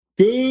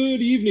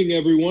Good evening,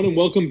 everyone, and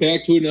welcome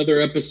back to another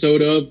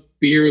episode of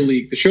Beer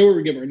League, the show where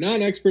we give our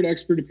non-expert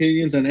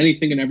opinions on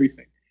anything and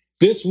everything.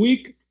 This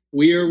week,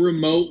 we are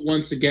remote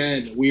once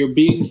again. We are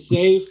being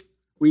safe.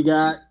 We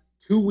got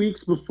a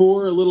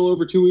little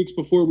over 2 weeks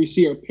before we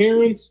see our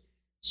parents,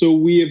 so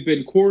we have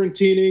been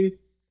quarantining.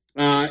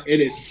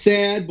 It is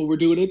sad, but we're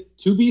doing it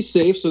to be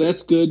safe, so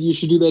that's good. You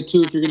should do that too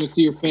if you're going to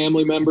see your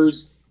family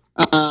members.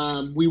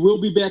 We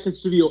will be back in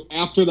studio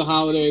after the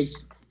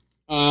holidays,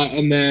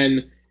 and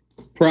then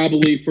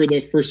probably for the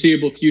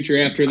foreseeable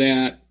future after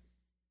that,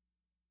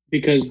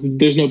 because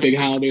there's no big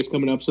holidays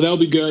coming up, so that'll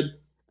be good.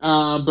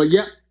 But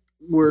yeah,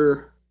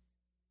 we're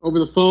over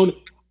the phone.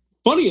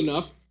 Funny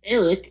enough,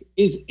 Eric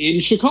is in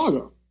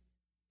Chicago.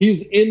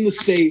 He's in the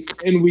state,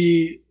 and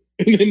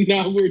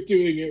now we're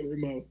doing it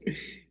remote.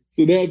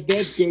 So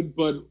that's good,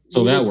 but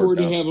so we look forward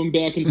to have him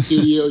back in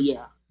studio.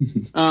 Yeah.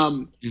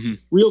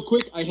 Real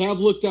quick, I have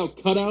looked out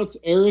cutouts.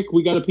 Eric,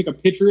 we got to pick a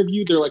picture of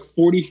you. They're like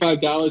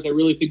 $45. I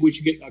really think we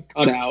should get a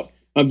cutout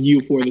of you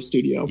for the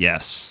studio.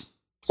 Yes.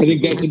 I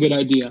think that's a good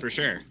idea. For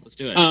sure. Let's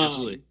do it.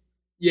 Absolutely.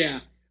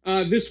 Yeah.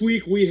 This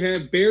week we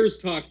have Bears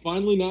talk.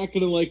 Finally not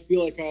going to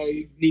feel like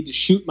I need to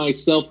shoot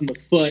myself in the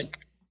foot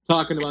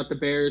talking about the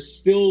Bears.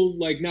 Still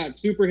not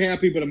super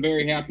happy, but I'm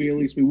very happy at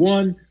least we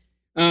won.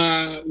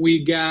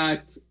 We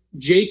got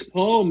Jake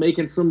Paul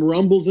making some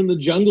rumbles in the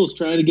jungles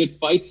trying to get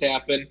fights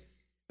happen.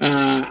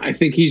 I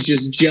think he's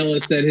just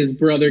jealous that his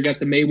brother got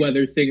the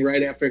Mayweather thing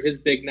right after his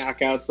big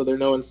knockout, so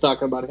no one's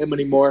talking about him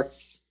anymore.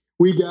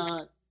 We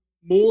got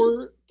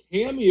more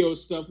Cameo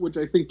stuff, which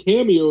I think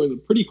Cameo is a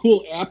pretty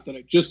cool app that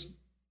I just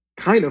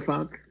kind of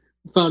found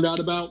out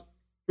about.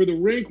 For the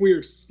rank, we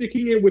are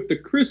sticking in with the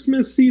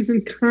Christmas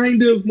season,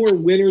 kind of more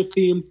winter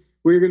theme.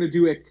 We're going to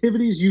do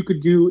activities you could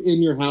do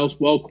in your house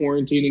while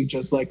quarantining,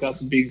 just like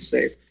us and being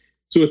safe.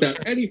 So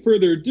without any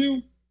further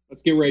ado,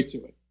 let's get right to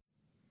it.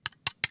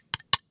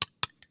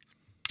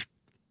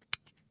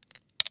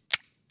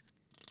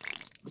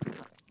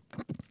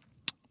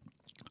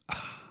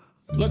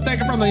 Let's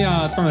take it from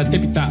the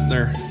tippy top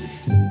there.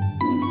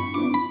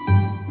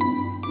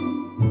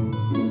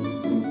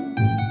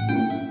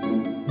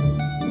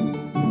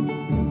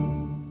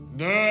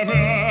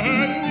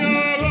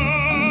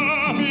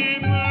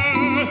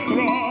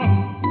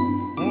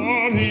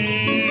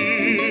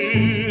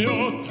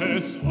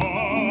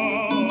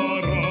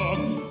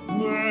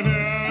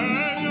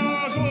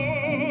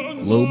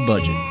 Low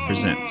Budget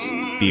presents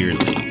Beer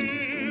League.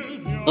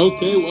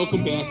 Okay,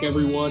 welcome back,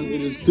 everyone. It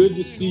is good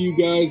to see you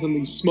guys on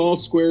these small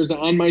squares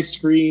on my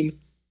screen,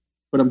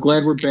 but I'm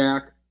glad we're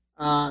back.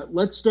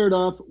 Let's start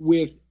off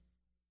with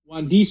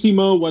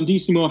Juandissimo.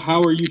 Juandissimo,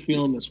 how are you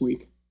feeling this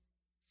week?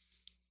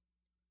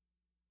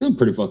 Feeling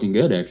pretty fucking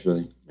good,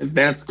 actually.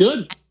 That's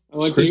good. I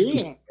like to hear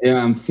that.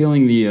 Yeah, I'm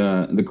feeling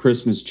the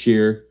Christmas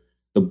cheer.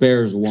 The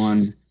Bears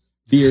won.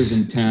 Beers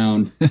in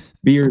town.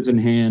 Beers in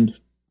hand.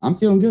 I'm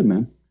feeling good,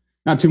 man.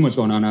 Not too much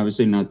going on,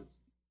 obviously. Not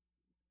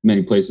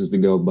many places to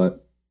go,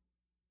 but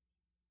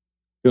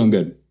feeling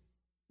good.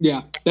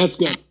 Yeah, that's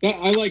good.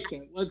 I like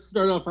that. Let's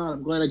start off on.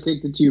 I'm glad I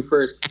kicked it to you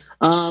first.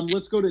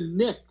 Let's go to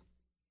Nick.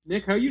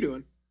 Nick, how you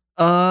doing?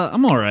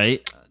 I'm all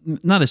right.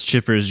 Not as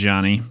chipper as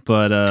Johnny,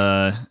 but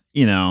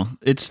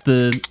it's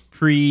the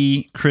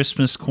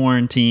pre-Christmas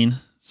quarantine,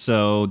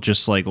 so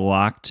just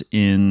locked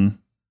in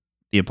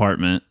the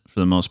apartment for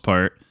the most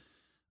part,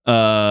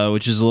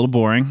 which is a little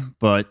boring,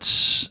 but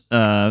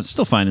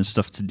still finding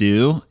stuff to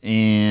do.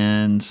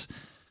 And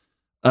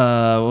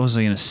what was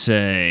I gonna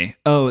say?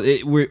 Oh,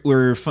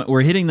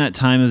 we're hitting that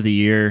time of the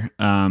year.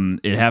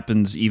 It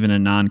happens even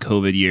in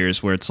non-COVID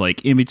years where it's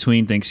in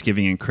between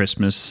Thanksgiving and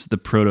Christmas, the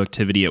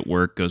productivity at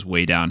work goes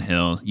way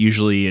downhill.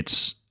 Usually,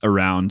 it's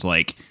around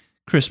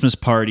Christmas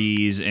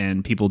parties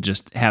and people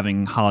just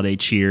having holiday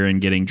cheer and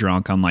getting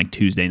drunk on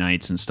Tuesday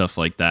nights and stuff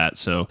like that.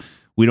 So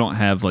we don't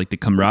have the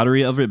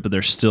camaraderie of it, but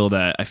there's still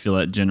I feel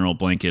that general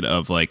blanket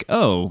of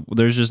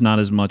there's just not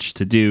as much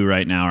to do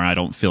right now, or I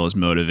don't feel as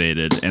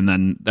motivated. And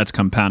then that's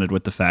compounded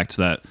with the fact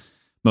that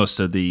most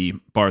of the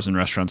bars and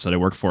restaurants that I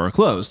work for are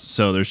closed.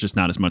 So there's just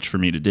not as much for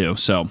me to do.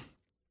 So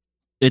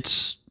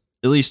it's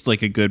at least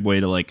a good way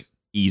to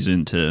ease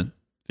into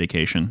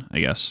vacation, I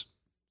guess.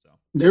 So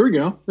There we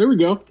go.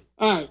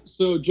 All right.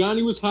 So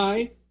Johnny was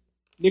high.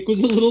 Nick was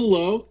a little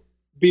low.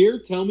 Beer,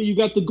 tell me you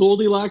got the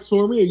Goldilocks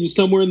for me. Are you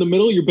somewhere in the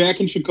middle? You're back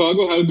in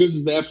Chicago. How good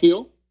does that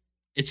feel?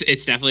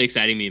 It's definitely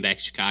exciting being back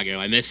in Chicago.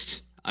 I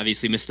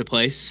obviously missed the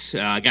place.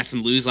 I got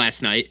some Lou's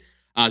last night.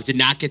 Did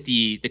not get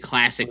the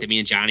classic that me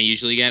and Johnny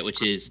usually get,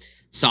 which is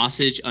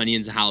sausage,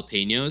 onions, and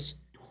jalapenos.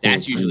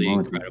 That's usually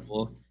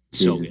incredible.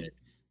 So good.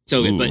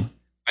 So good. But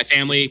my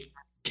family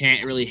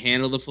can't really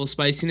handle the full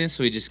spiciness,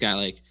 so we just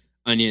got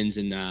onions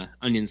and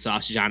onion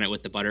sausage on it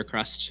with the butter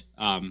crust.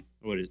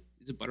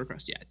 Is it butter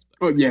crust? Yeah. It's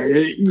butter crust.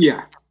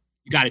 Yeah.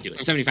 You got to do it.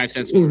 75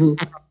 cents more.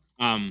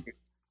 Mm-hmm.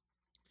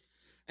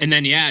 And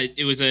then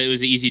it was an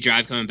easy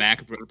drive coming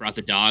back. Brought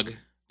the dog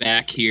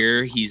back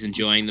here. He's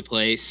enjoying the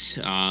place.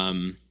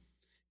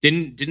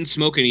 Didn't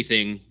smoke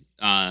anything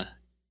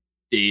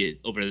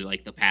over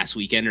like the past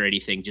weekend or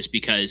anything, just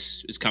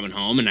because it was coming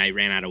home and I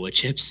ran out of wood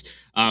chips.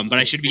 But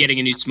I should be getting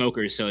a new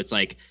smoker. So it's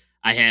like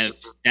I have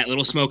that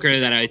little smoker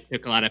that I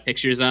took a lot of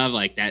pictures of.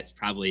 Like that's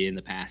probably in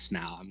the past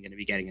now. I'm going to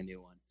be getting a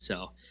new one.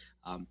 So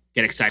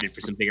get excited for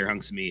some bigger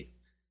hunks of meat.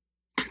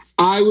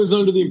 I was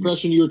under the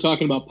impression you were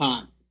talking about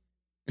pot.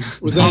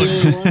 Was that the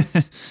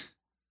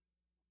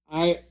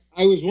only one?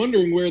 I was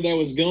wondering where that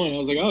was going. I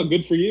was like, oh,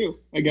 good for you,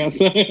 I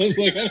guess. I was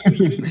like,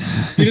 you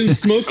didn't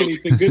smoke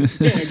anything. Good.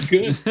 Yeah,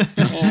 good.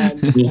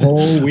 The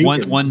whole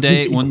weekend. one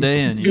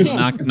day, and you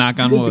knock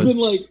on wood.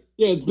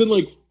 It's been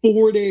like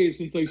 4 days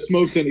since I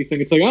smoked anything.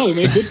 It's like, oh,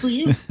 man, good for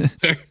you.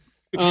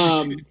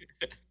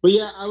 But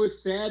yeah, I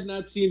was sad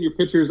not seeing your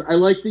pictures. I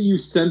like that you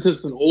sent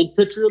us an old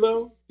picture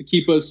though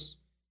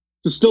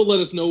to still let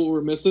us know what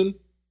we're missing.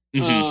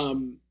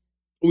 Mm-hmm.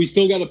 We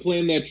still got to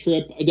plan that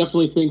trip. I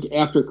definitely think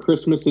after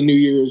Christmas and New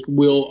Year's,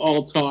 we'll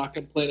all talk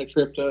and plan a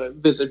trip to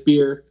visit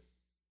Beer,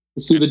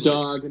 and see the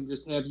dog, and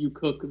just have you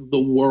cook the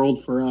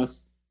world for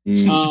us.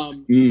 Is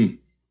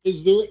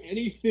there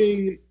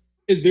anything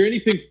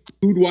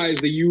food-wise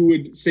that you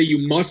would say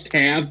you must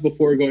have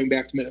before going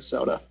back to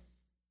Minnesota?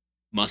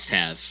 Must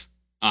have.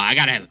 I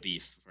gotta have a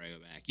beef before I go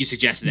back. You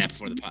suggested that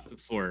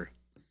before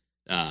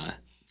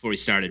we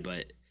started,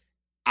 but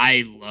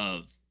I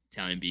love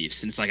Italian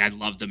beefs, and it's like I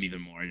love them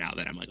even more now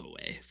that I'm like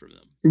away from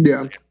them. Yeah,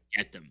 so I don't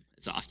get them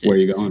as often. Where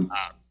are you going?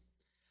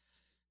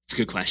 It's a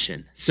good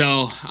question.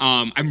 So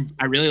I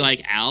really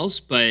like Al's,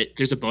 but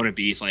there's a Bona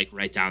beef like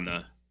right down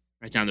the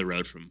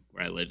road from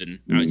where I live in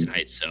Arlington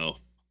Heights. So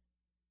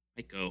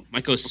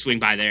might go swing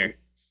by there.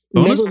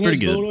 Bona's pretty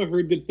good. Bona,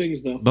 heard good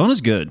things though. Bona's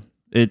good.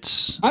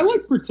 I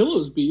like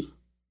Portillo's beef.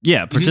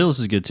 Yeah, Portillo's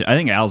is good too. I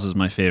think Al's is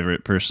my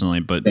favorite personally,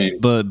 but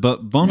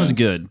Bona's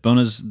good.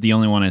 Bona's the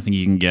only one I think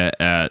you can get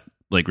at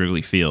like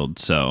Wrigley Field,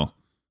 so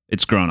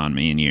it's grown on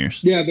me in years.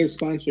 Yeah, they're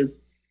sponsored.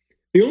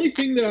 The only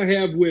thing that I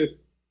have with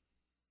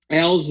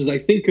Al's is I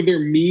think of their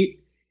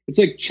meat. It's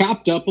like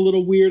chopped up a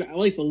little weird. I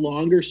like the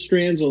longer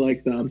strands. I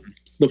like the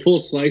full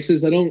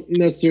slices. I don't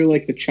necessarily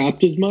like the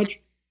chopped as much,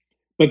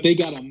 but they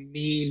got a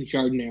mean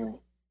giardiniera.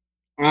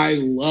 I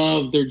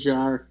love their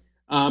jar.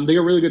 They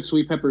got really good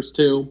sweet peppers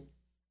too.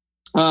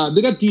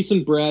 They got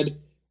decent bread.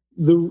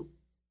 The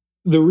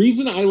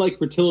reason I like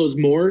Portillo's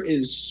more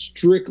is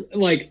strictly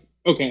like,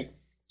 okay,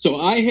 so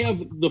I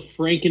have the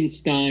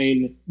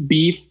Frankenstein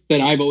beef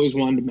that I've always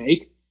wanted to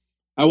make.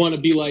 I want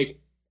to be like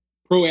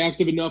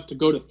proactive enough to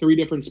go to 3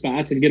 different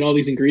spots and get all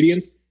these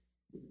ingredients.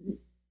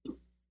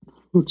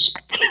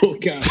 Oh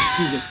God,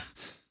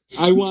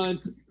 I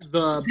want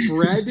the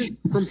bread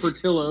from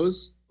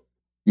Portillo's,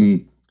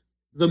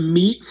 the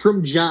meat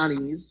from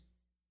Johnny's,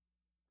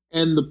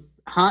 and the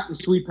hot and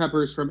sweet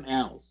peppers from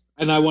Al's.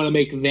 And I want to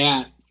make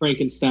that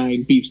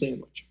Frankenstein beef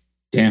sandwich.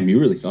 Damn, you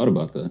really thought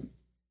about that.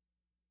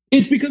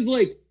 It's because,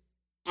 like,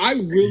 I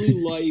really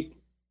like,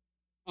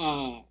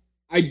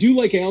 I do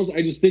like Al's.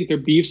 I just think their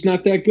beef's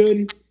not that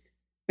good.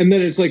 And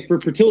then it's like for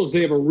Portillo's,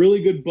 they have a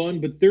really good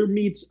bun, but their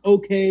meat's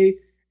okay.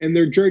 And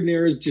their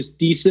giardiniera is just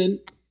decent.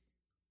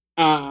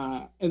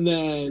 And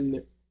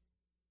then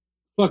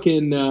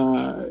fucking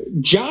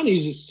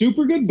Johnny's is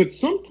super good, but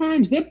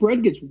sometimes that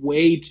bread gets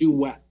way too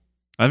wet.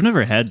 I've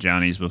never had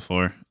Johnny's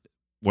before.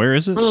 Where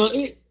is it?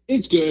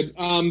 It's good.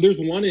 There's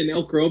one in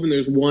Elk Grove, and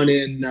there's one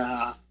in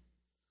the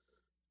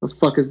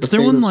fuck is the? Is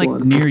there one like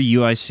near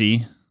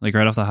UIC, like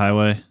right off the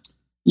highway?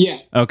 Yeah.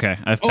 Okay,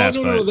 I've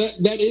passed by. No,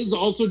 that is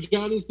also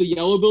Johnny's, the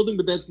yellow building,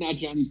 but that's not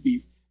Johnny's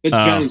beef. That's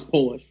Johnny's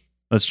Polish.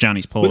 That's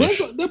Johnny's Polish.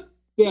 But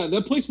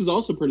that place is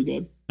also pretty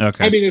good.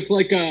 Okay. I mean, it's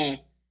like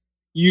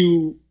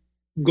you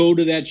go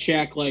to that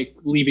shack like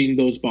leaving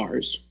those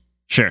bars.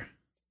 Sure.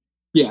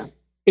 Yeah,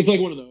 it's like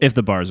one of those. If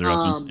the bars are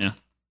open, yeah.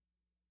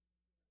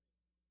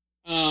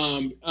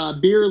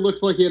 Beer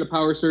looks like he had a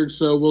power surge,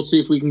 so we'll see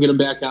if we can get him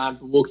back on,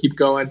 but we'll keep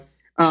going.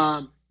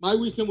 My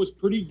weekend was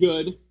pretty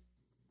good.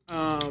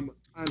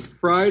 On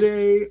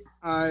Friday,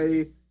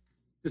 I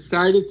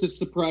decided to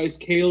surprise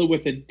Kayla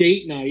with a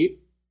date night.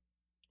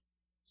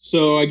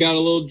 So I got a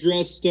little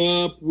dressed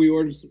up. We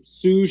ordered some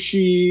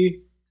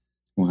sushi.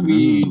 Wow.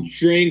 We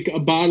drank a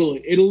bottle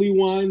of Italy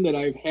wine that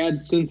I've had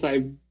since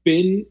I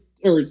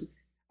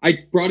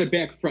brought it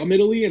back from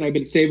Italy, and I've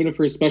been saving it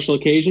for a special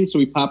occasion. So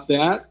we popped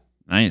that.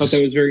 Nice. Thought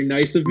that was very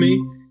nice of me.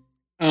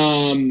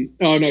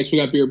 Nice. We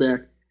got beer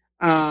back.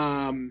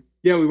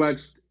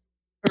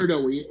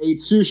 We ate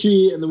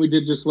sushi, and then we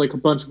did just like a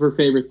bunch of her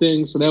favorite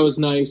things. So that was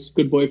nice.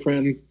 Good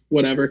boyfriend,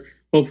 whatever.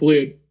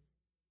 Hopefully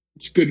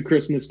a good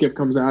Christmas gift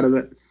comes out of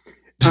it.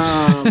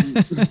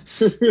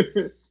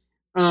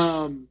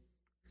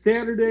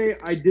 Saturday,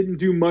 I didn't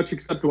do much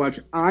except to watch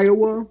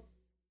Iowa.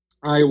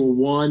 Iowa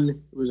won.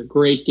 It was a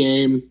great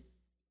game.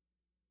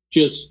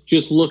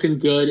 Just looking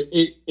good.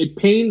 It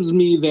pains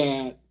me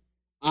that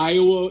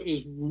Iowa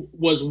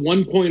was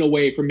 1 point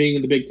away from being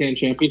in the Big Ten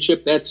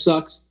championship. That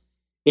sucks.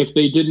 If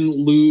they didn't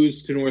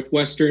lose to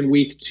Northwestern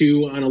week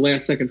 2 on a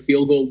last-second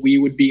field goal, we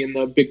would be in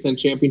the Big Ten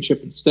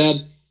championship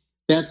instead.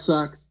 That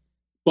sucks.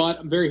 But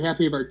I'm very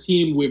happy of our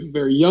team. We have a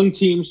very young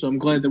team, so I'm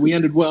glad that we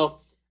ended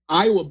well.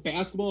 Iowa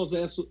basketball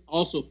is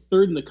also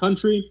third in the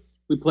country.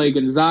 We play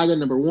Gonzaga,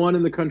 number 1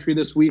 in the country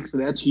this week, so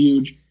that's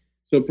huge.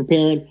 So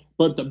preparing.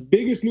 But the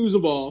biggest news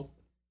of all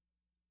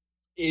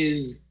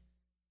is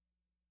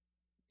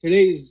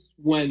today's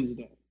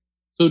Wednesday.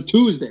 So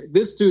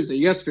this Tuesday,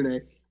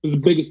 yesterday, was the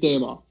biggest day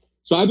of all.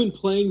 So I've been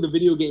playing the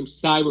video game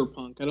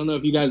Cyberpunk. I don't know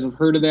if you guys have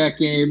heard of that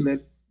game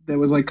that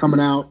was like coming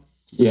out.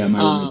 Yeah, my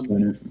roommate's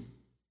playing it.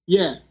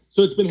 Yeah,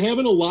 so it's been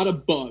having a lot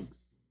of bugs.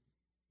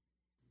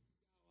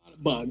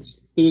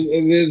 There's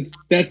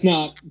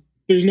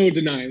no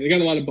denying. They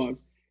got a lot of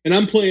bugs. And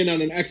I'm playing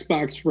on an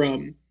Xbox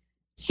from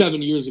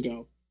 7 years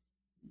ago.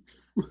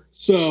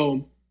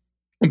 So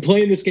I'm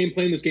playing this game.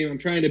 I'm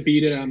trying to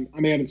beat it. I'm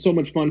having so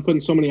much fun,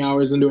 putting so many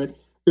hours into it.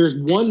 There's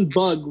one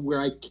bug where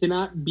I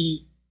cannot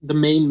beat the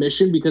main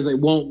mission because it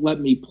won't let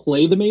me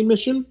play the main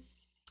mission.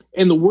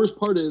 And the worst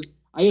part is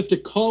I have to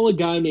call a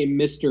guy named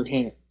Mr.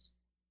 Hands.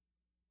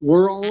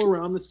 We're all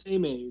around the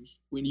same age.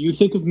 When you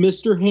think of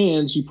Mr.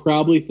 Hands, you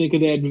probably think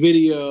of that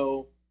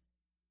video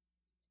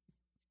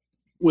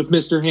with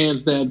Mr.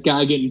 Hands, that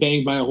guy getting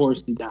banged by a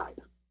horse and died.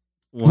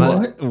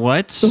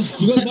 What?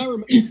 You guys not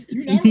remember?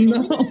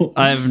 No.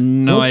 I have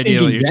no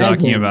idea what you're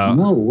talking about.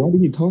 No, what are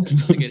you talking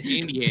about? Like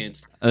handy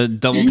hands.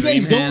 Double You dream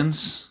guys don't-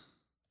 hands?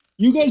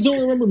 You guys don't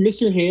remember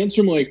Mr. Hands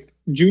from like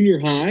junior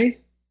high?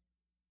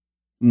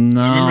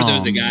 No. I remember there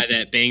was a guy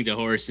that banged a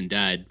horse and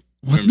died.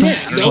 What Remember the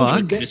that? I don't know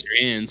if fuck? it was Mr.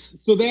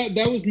 Hands. So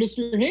that was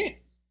Mr. Hands.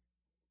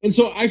 And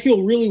so I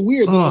feel really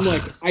weird. That I'm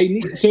Ugh.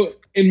 like, so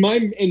in my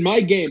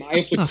game, I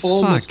have to What the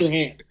call fuck? Mr.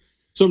 Hands.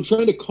 So I'm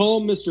trying to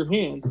call Mr.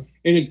 Hands, and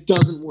it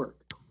doesn't work.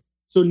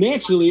 So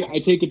naturally, I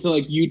take it to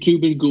like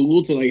YouTube and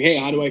Google to like, hey,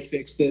 how do I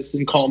fix this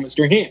and call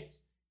Mr. Hands?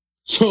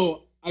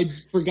 So I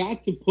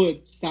forgot to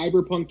put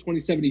Cyberpunk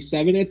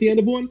 2077 at the end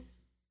of one.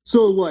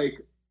 So like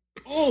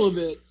all of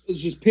it is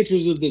just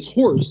pictures of this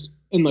horse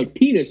and like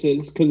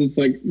penises because it's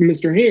like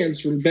Mr. Hands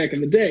from back in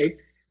the day.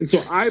 And so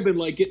I've been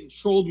like getting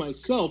trolled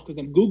myself because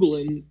I'm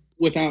Googling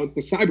without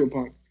the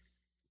Cyberpunk.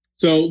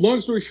 So long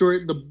story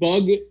short,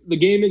 the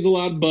game is a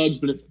lot of bugs,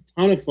 but it's a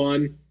ton of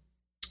fun.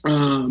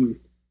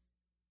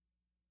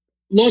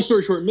 Long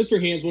story short,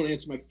 Mr. Hands won't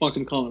answer my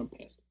fucking call and I'm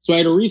pissed. So I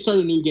had to restart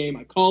a new game.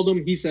 I called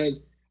him. He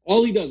says,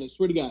 all he does, I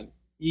swear to God,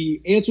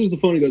 he answers the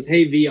phone. He goes,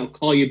 hey, V, I'll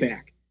call you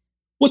back.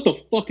 What the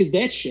fuck is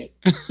that shit?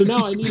 So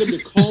now I need him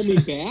to call me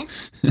back.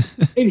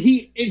 And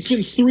it's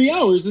been 3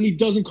 hours and he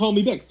doesn't call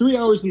me back. 3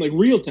 hours in like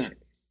real time.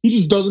 He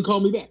just doesn't call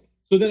me back.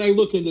 So then I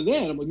look into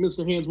that. I'm like,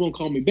 Mr. Hands won't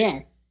call me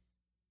back.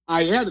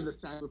 I added the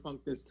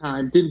Cyberpunk this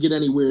time. Didn't get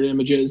any weird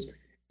images.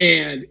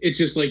 And it's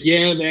just like,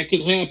 yeah, that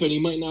can happen. He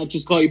might not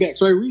just call you back.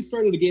 So I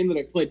restarted a game that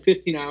I played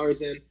 15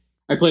 hours in.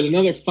 I played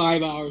another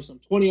 5 hours. I'm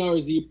 20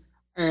 hours deep.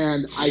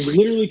 And I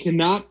literally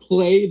cannot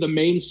play the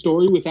main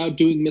story without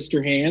doing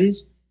Mr.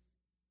 Hands.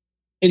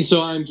 And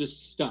so I'm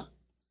just stuck.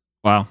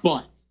 Wow.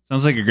 But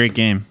Sounds like a great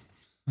game.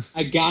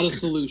 I got a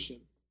solution.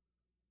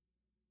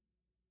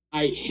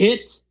 I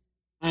hit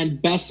on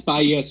Best Buy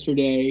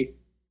yesterday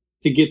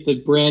to get the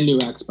brand new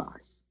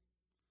Xbox.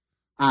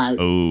 I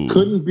Oh.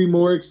 couldn't be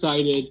more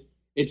excited.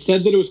 It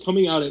said that it was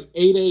coming out at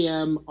 8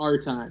 a.m. our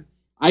time.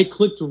 I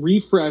clicked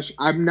refresh.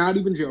 I'm not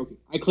even joking.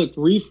 I clicked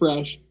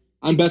refresh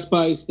on Best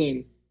Buy's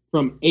thing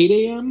from 8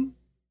 a.m.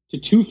 to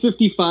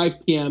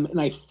 2:55 p.m. and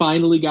I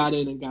finally got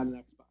in and got an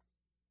Xbox.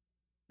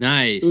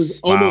 Nice. It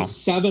was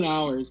almost 7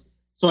 hours.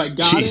 So I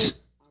got Jeez. it.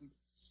 I'm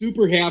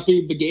super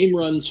happy. The game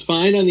runs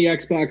fine on the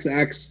Xbox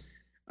X.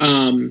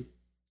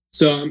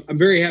 So I'm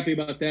very happy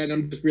about that. And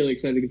I'm just really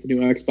excited to get the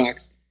new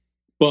Xbox.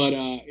 But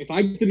if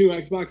I get the new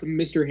Xbox and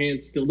Mr.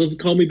 Hands still doesn't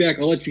call me back,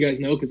 I'll let you guys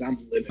know because I'm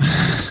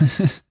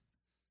livid.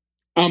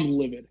 I'm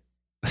livid.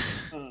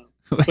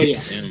 But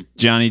yeah. Damn.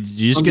 Johnny, did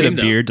you just I'm get a game,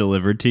 though. beer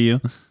delivered to you?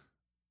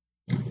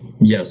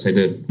 Yes, I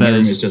did. That My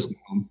is- roommate's just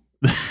home.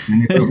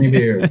 And he brought me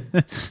beer.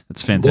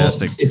 That's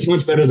fantastic. Well, it's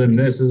much better than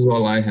this. This is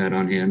all I had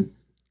on hand.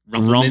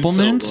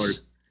 Rumplemints? Lord.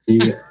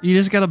 Yeah. You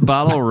just got a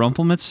bottle of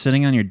Rumplemints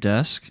sitting on your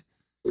desk?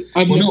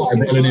 I've Well, never no, I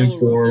seen a brought it in bottle of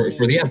for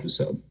Rumperman. the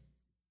episode.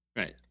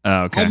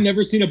 Oh, okay. I've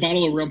never seen a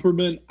bottle of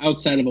Rumperman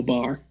outside of a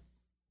bar.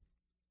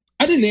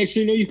 I didn't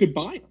actually know you could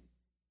buy them.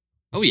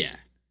 Oh yeah.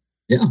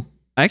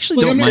 I actually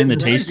Like, don't I'm not mind the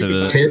surprised taste of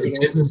you it. could It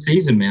is the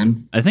season,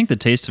 man. I think the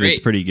taste of it's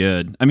Great. pretty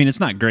good. I mean, it's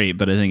not great,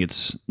 but I think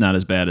it's not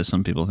as bad as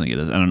some people think it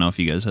is. I don't know if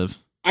you guys have.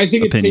 I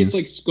think Opinions. it tastes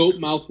like Scope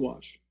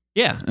mouthwash.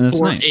 Yeah, and that's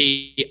For nice.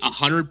 a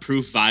 100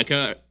 proof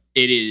vodka,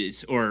 it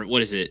is, or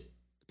what is it?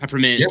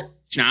 Peppermint Yep.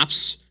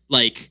 schnapps.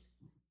 Like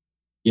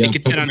Yeah, it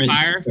gets set on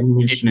fire.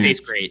 peppermint It schnapps.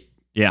 tastes great.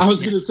 Yeah. I was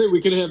going to say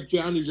we could have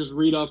Johnny just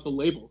read off the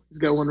label. He's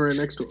got one right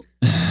next to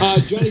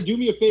him. Johnny, do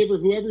me a favor.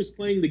 Whoever's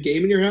playing the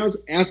game in your house,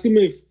 ask him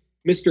if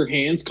Mr.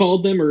 Hands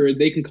called them or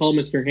they can call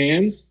Mr.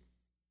 Hands.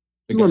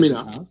 The Let me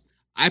guy- know.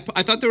 I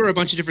thought there were a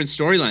bunch of different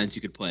storylines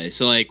you could play.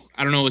 So like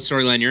I don't know what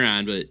storyline you're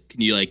on, but can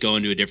you like go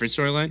into a different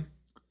storyline?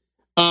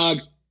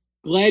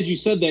 Glad you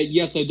said that.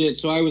 Yes, I did.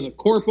 So I was a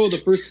Corpo the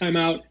first time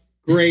out.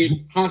 Great.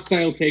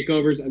 Hostile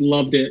takeovers. I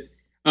loved it.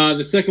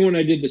 The second one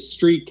I did the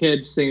Street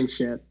Kids. Same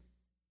shit.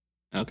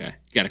 Okay,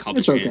 you got to call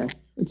It's Mr. okay. Hand.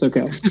 It's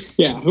okay.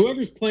 Yeah,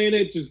 whoever's playing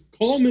it, just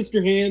call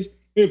Mr. Hands.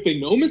 If they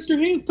know Mr.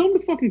 Haynes, tell them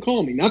to fucking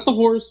call me, not the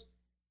horse.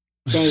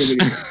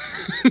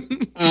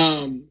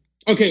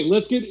 Okay,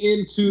 let's get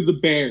into the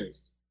Bears.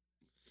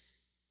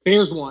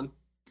 Bears won.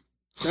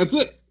 That's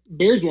it.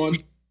 Bears won.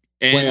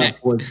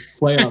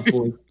 Playoff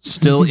boys.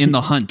 Still in the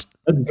hunt.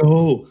 Let's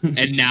go.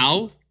 And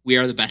now we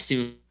are the best team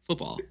in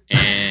football.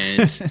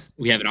 And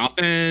we have an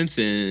offense.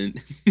 And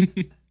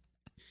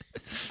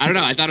I don't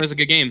know. I thought it was a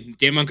good game.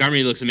 David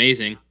Montgomery looks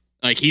amazing.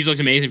 Like, he's looked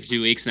amazing for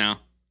 2 weeks now.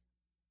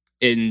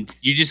 And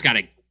you just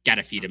gotta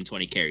feed him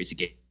 20 carries a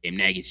game.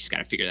 Nagy's just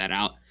gotta figure that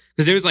out.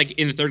 Because there was like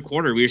in the third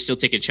quarter, we were still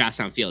taking shots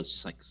downfield. It's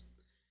just like,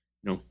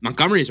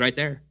 Montgomery's right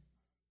there.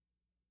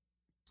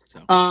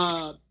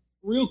 So,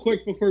 real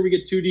quick before we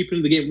get too deep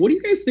into the game, what do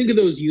you guys think of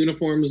those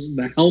uniforms,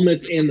 the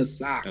helmets and the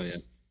socks? Oh, yeah.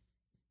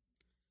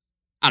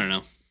 I don't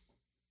know.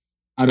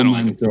 I don't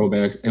mind the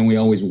throwbacks, and we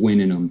always win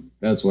in them.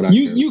 That's what I.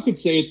 You could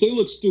say it. They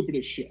look stupid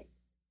as shit.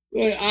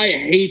 I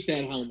hate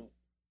that helmet.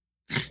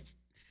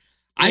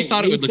 I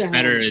thought it would look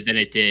better than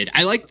it did.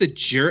 I like the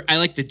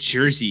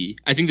jersey.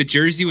 I think the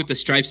jersey with the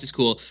stripes is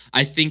cool.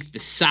 I think the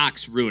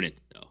socks ruin it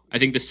though. I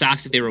think the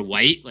socks, if they were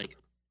white, like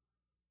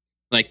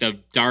the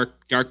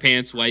dark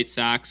pants, white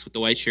socks with the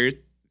white shirt,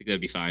 I think that'd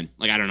be fine.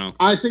 Like, I don't know.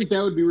 I think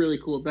that would be really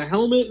cool. The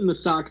helmet and the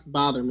socks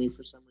bother me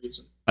for some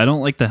reason. I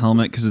don't like the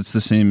helmet because it's the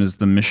same as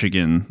the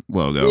Michigan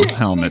logo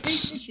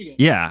helmets.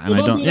 Yeah, and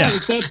I don't. Yeah,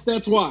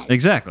 that's why.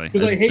 Exactly.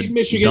 Because I hate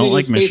Michigan. Don't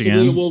like Michigan.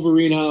 Basically a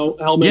Wolverine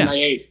helmet. Yeah. I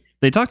hate.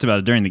 They talked about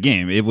it during the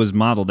game. It was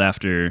modeled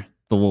after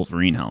the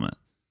Wolverine helmet.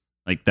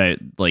 Like that.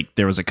 Like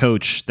there was a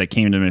coach that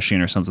came to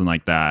Michigan or something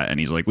like that, and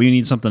he's like, "We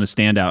need something to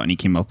stand out," and he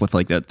came up with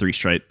like that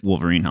 3-stripe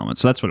Wolverine helmet.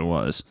 So that's what it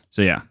was.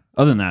 So yeah.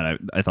 Other than that,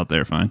 I thought they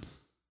were fine.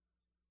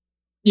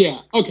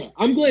 Yeah. Okay.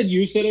 I'm glad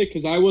you said it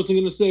because I wasn't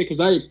going to say it because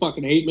I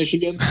fucking hate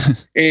Michigan,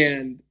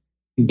 and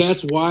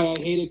that's why I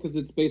hate it because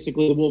it's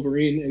basically the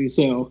Wolverine. And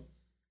so,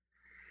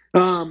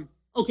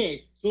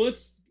 okay. So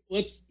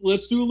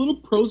let's do a little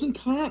pros and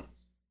cons.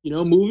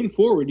 Moving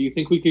forward, do you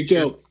think we could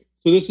go?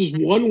 So this is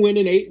 1 win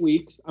in 8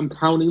 weeks. I'm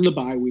counting the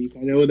bye week.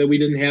 I know that we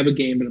didn't have a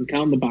game, but I'm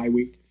counting the bye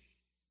week.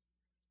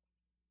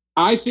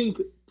 I think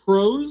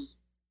pros,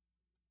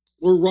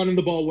 we're running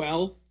the ball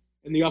well,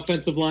 and the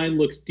offensive line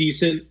looks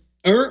decent,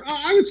 or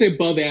I would say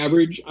above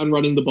average on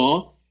running the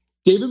ball.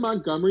 David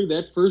Montgomery,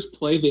 that first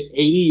play, the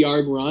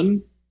 80-yard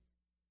run,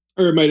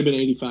 or it might have been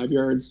 85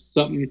 yards,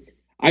 something.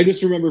 I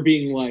just remember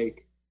being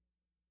like,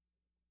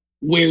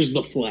 where's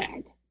the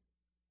flag?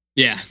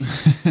 Yeah.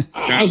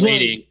 I was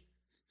waiting.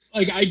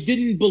 Like, I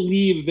didn't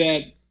believe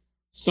that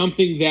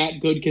something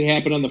that good could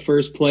happen on the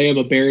first play of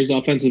a Bears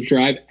offensive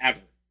drive ever.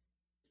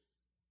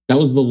 That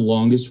was the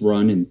longest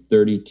run in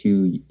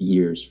 32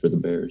 years for the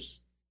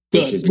Bears.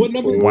 Good. What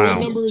number? Wow.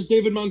 What number is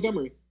David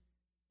Montgomery?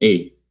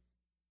 80.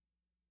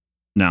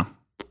 No.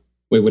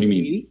 Wait, what do you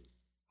mean? 80?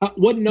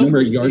 What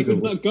number is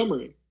David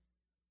Montgomery?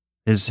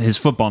 His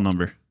football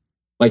number.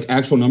 Like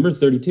actual number?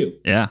 32.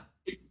 Yeah.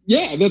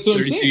 Yeah, that's what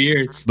I'm saying. 32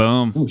 years.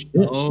 Boom. Oh shit!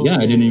 Yeah,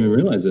 I didn't even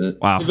realize it.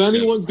 Wow. If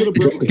anyone's gonna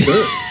break the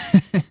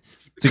curse,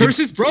 It's a curse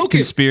is broken.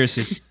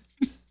 Conspiracy.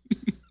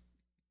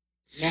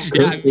 yeah.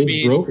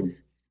 is broken.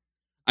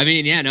 I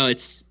mean, yeah, no,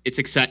 it's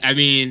exciting. I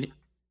mean,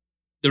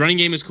 the running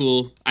game is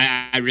cool.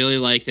 I really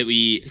like that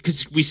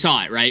because we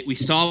saw it, right? We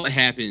saw what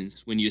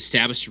happens when you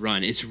establish a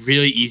run. It's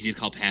really easy to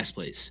call pass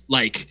plays.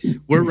 Like,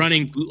 we're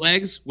running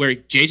bootlegs where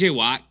J.J.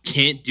 Watt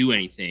can't do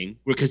anything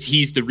because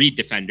he's the read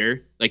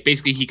defender. Like,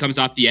 basically, he comes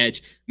off the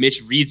edge,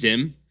 Mitch reads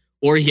him,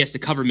 or he has to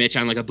cover Mitch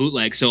on, like, a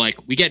bootleg. So, like,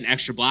 we get an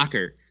extra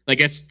blocker.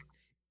 Like,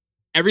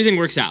 everything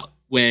works out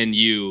when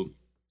you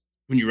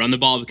run the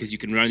ball because you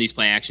can run these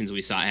play actions, and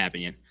we saw it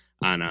happening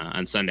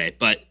on Sunday.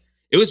 But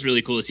it was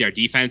really cool to see our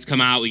defense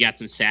come out. We got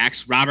some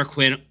sacks. Robert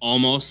Quinn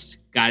almost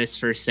got his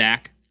first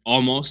sack.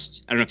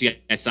 Almost. I don't know if you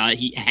guys saw it.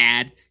 He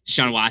had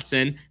Deshaun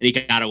Watson, and he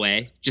got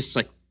away. Just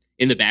like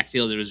in the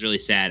backfield, it was really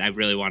sad. I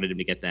really wanted him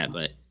to get that,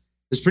 but it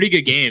was a pretty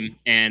good game.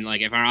 And like,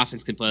 if our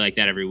offense can play like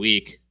that every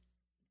week,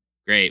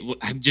 great.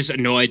 I'm just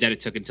annoyed that it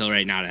took until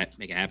right now to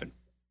make it happen.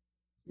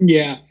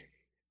 Yeah.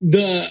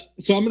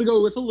 So I'm going to go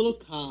with a little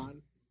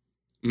con.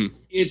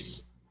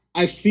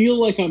 I feel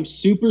like I'm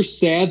super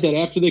sad that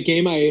after the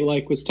game, I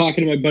was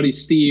talking to my buddy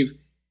Steve,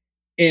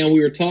 and we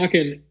were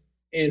talking,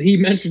 and he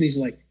mentioned, he's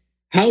like,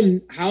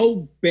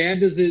 how bad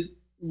does it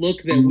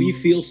look that we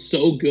feel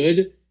so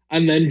good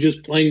and then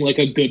just playing like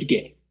a good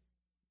game?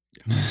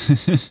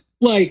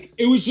 Like,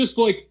 it was just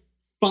like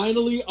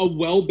finally a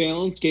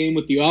well-balanced game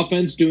with the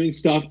offense doing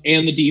stuff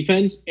and the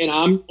defense. And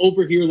I'm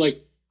over here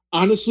like,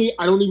 honestly,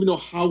 I don't even know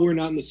how we're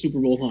not in the Super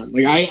Bowl hunt.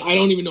 Like, I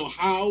don't even know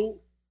how,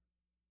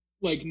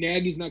 like,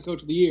 Nagy's not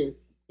coach of the year.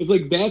 It's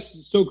like,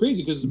 that's so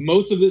crazy because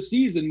most of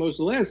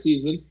last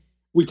season,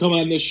 we come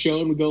on this show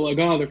and we go like,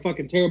 oh, they're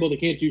fucking terrible. They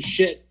can't do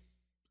shit.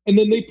 And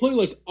then they play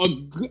like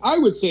I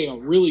would say a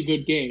really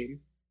good game.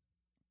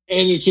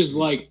 And it's just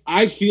like,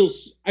 I feel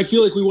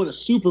like we won a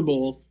Super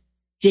Bowl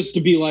just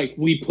to be like,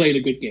 we played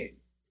a good game.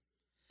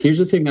 Here's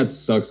the thing that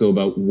sucks though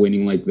about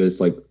winning like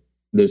this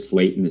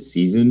late in the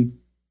season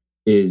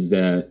is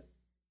that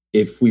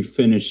if we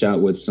finish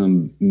out with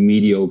some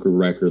mediocre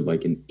record,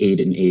 like an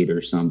 8-8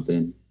 or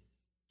something,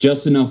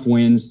 just enough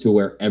wins to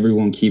where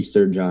everyone keeps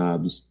their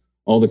jobs.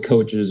 All the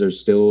coaches are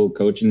still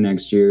coaching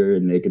next year,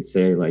 and they could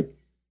say like,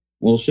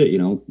 well, shit, you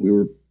know,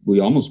 we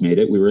almost made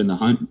it. We were in the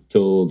hunt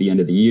till the end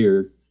of the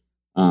year.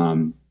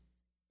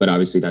 But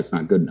obviously that's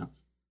not good enough.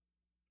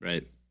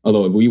 Right.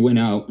 Although if we win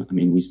out, I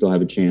mean, we still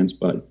have a chance,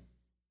 but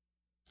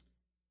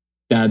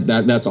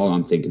that's all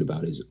I'm thinking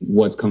about is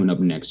what's coming up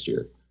next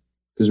year.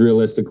 Because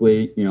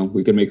realistically, you know,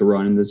 we could make a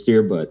run in this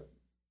year, but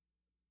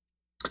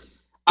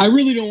I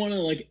really don't want to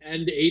like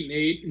end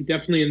 8-8, and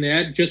definitely in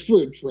that. Just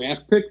for a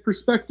draft pick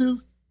perspective,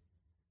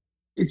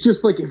 it's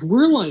just like if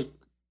we're like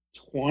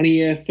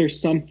 20th or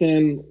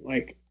something,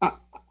 like,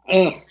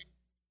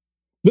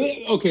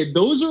 okay,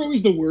 those are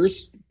always the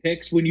worst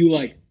picks when you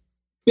like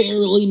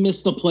barely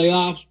miss the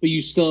playoffs, but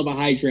you still have a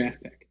high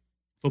draft pick.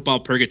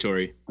 Football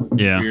purgatory.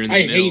 Yeah. You're in the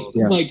I middle.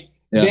 hate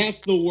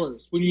that's the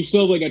worst when you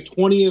still have like a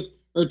 20th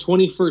or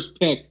 21st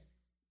pick,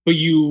 but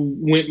you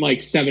went like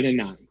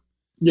 7-9.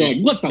 You're like,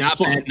 what the Not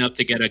fuck? bad enough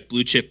to get a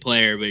blue chip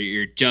player, but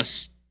you're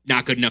just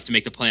not good enough to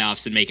make the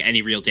playoffs and make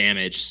any real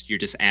damage. You're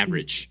just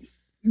average.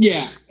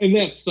 Yeah, and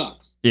that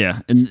sucks.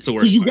 Yeah, and It's the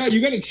worst. Because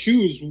you got to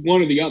choose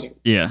one or the other.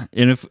 yeah,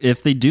 and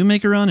if they do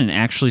make a run and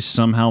actually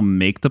somehow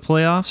make the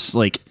playoffs,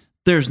 like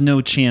there's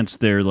no chance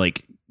they're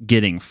like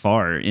getting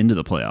far into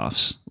the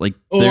playoffs. Like,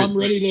 I'm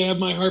ready to have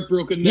my heart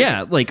broken.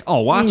 Yeah, like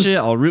I'll watch it,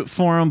 I'll root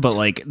for them, but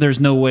like there's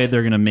no way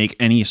they're gonna make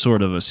any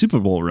sort of a Super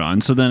Bowl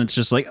run. So then it's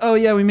just like, oh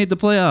yeah, we made the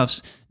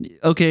playoffs.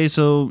 Okay,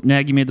 so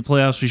Nagy made the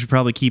playoffs. We should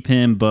probably keep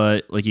him,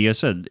 but like you guys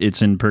said,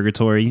 it's in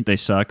purgatory. They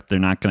suck. They're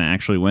not gonna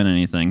actually win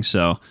anything.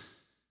 So,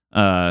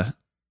 but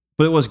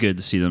it was good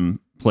to see them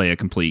play a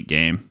complete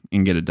game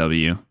and get a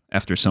W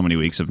after so many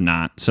weeks of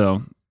not.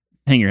 So,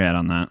 hang your hat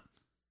on that.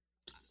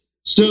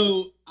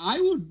 So I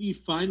would be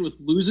fine with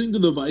losing to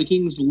the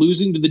Vikings,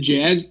 losing to the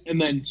Jags, and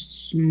then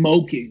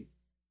smoking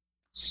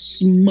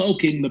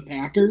the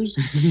Packers.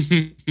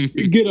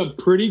 You get a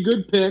pretty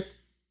good pick,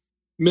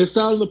 miss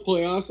out on the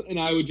playoffs, and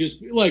I would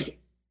just be like,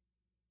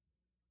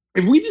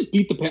 if we just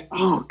beat the Packers,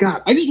 oh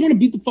God, I just want to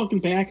beat the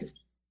fucking Packers.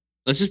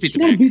 Let's just beat I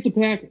the want to Packers. beat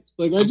the Packers.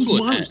 Like, I I'm just cool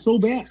with want that. it so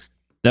bad.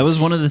 That was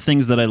one of the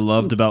things that I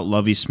loved about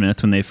Lovie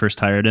Smith when they first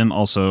hired him.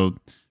 Also,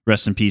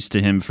 rest in peace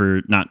to him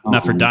for not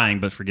for dying,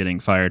 but for getting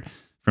fired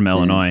from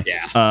Illinois.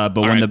 Yeah. But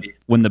R.I.P.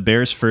 when the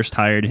Bears first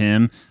hired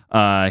him,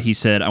 he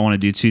said, "I want to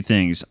do two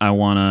things. I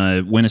want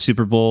to win a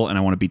Super Bowl, and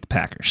I want to beat the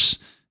Packers."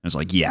 I was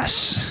like,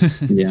 "Yes,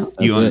 yeah,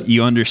 that's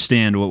you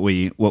understand what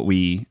we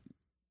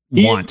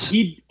want."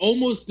 He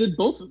almost did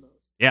both of those.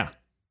 Yeah,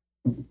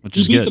 which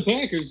He is beat good. the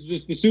Packers,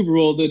 just the Super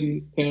Bowl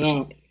didn't pan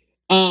out.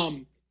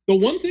 The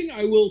one thing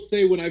I will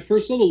say when I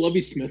first saw the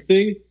Lovie Smith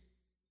thing,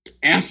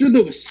 after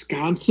the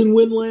Wisconsin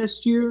win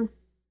last year,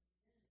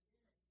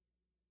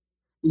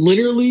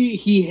 literally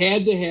he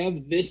had to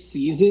have this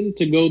season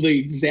to go the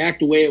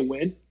exact way it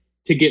went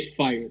to get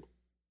fired.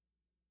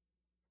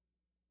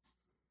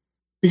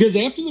 Because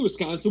after the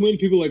Wisconsin win,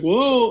 people are like,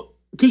 whoa,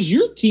 because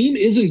your team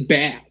isn't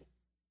bad.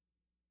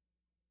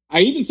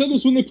 I even said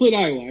this when they played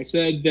Iowa. I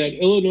said that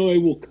Illinois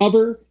will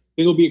cover.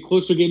 It'll be a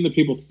closer game than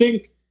people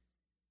think.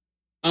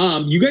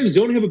 You guys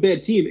don't have a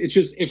bad team. It's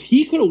just if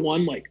he could have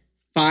won like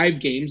 5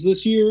 games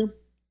this year,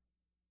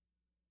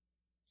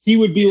 he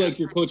would be like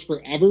your coach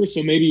forever.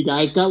 So maybe you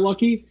guys got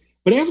lucky.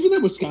 But after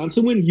that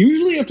Wisconsin win,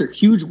 usually after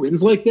huge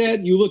wins like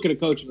that, you look at a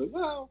coach and like,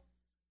 well,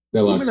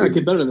 we might not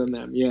get better than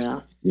them.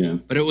 Yeah. Yeah.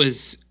 But it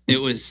was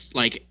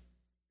like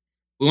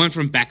we went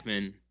from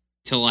Beckman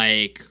to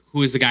like who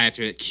was the guy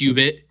after it?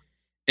 Cubitt.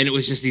 And it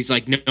was just these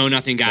like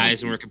nothing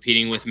guys, and we're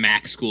competing with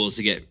MAC schools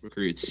to get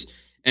recruits.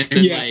 And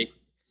then like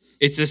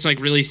it's just like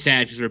really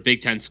sad because we're a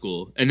Big Ten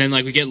school. And then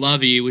like we get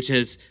Lovey, which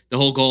is the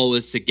whole goal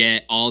was to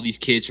get all these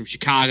kids from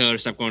Chicago to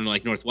stop going to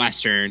like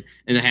Northwestern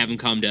and then have them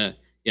come to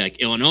like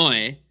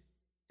Illinois.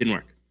 Didn't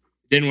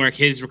work.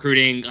 His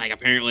recruiting, like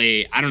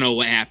apparently, I don't know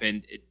what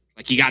happened.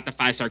 Like he got the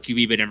 5-star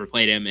QB but never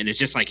played him, and it's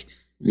just like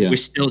we're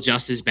still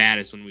just as bad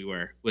as when we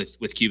were with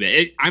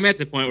QB. I'm at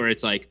the point where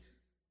it's like,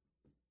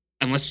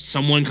 unless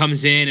someone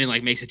comes in and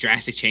like makes a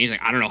drastic change,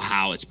 like I don't know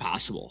how it's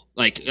possible.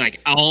 Like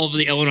all of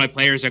the Illinois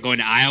players are going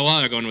to Iowa,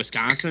 they're going to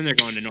Wisconsin, they're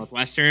going to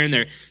Northwestern,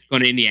 they're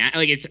going to Indiana.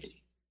 Like it's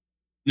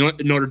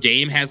Notre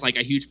Dame has like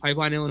a huge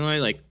pipeline in Illinois.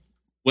 Like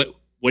what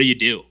do you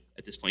do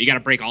at this point? You got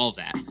to break all of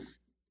that.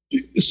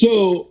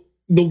 So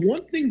the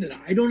one thing that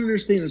I don't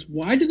understand is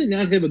why do they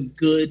not have a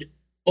good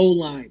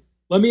O-line?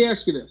 Let me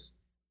ask you this.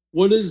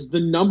 What is the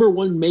number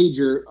one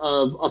major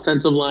of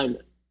offensive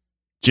linemen?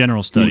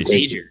 General studies.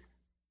 Major.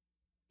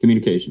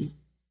 Communication.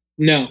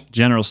 No.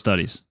 General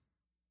studies.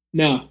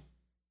 No.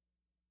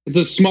 It's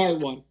a smart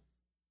one.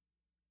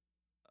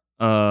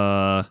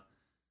 Uh,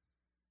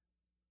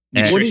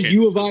 What is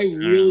U of I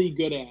really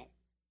good at?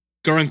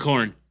 Growing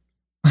corn.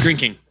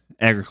 Drinking.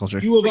 agriculture.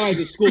 U of I,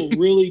 the school,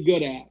 really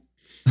good at?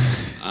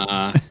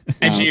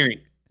 Engineering.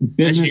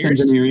 Business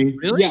engineering.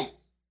 Really? Yeah.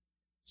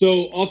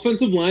 So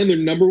offensive line, their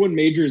number one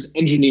major is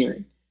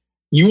engineering.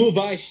 U of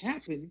I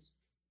happens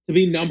to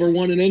be number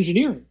one in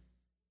engineering.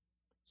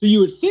 So you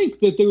would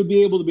think that they would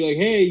be able to be like,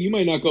 hey, you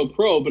might not go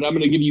pro, but I'm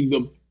going to give you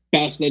the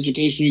best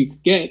education you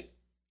could get.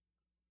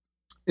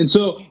 And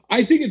so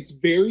I think it's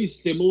very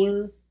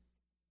similar.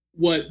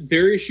 What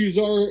their issues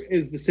are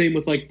is the same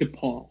with like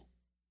DePaul.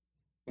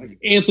 Like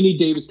Anthony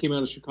Davis came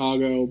out of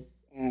Chicago,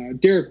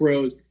 Derrick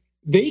Rose.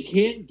 They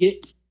can't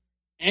get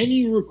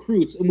any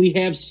recruits, and we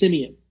have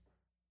Simeon.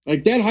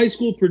 Like that high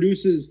school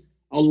produces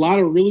a lot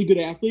of really good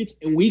athletes,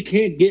 and we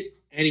can't get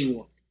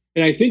anyone.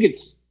 And I think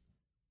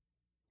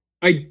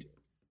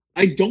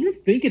I don't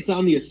think it's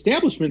on the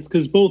establishments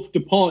because both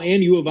DePaul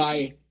and U of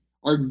I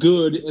are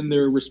good in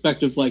their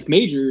respective like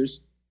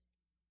majors.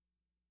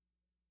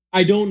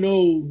 I don't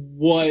know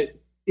what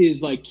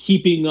is like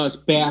keeping us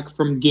back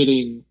from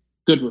getting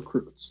good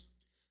recruits.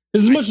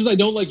 As much as I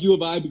don't like U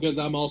of I because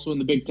I'm also in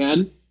the Big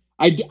Ten,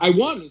 I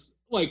want to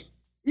like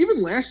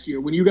even last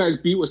year when you guys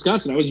beat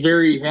Wisconsin, I was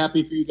very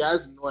happy for you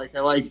guys and like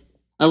I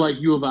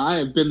like U of I.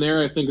 I've been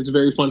there. I think it's a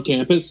very fun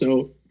campus.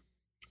 So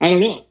I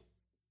don't know.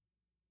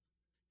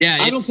 Yeah,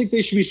 I don't think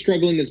they should be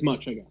struggling as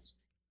much, I guess.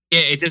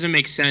 Yeah, it doesn't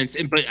make sense.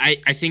 But I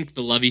think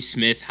the Lovie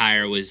Smith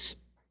hire was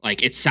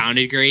like it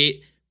sounded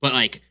great, but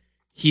like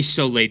he's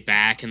so laid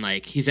back and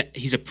like he's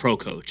a pro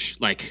coach.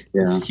 Like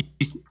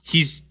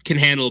he's can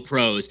handle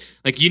pros.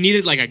 Like you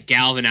needed like a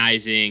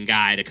galvanizing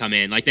guy to come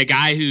in. Like the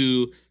guy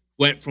who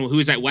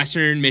was at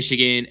Western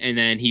Michigan and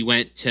then he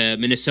went to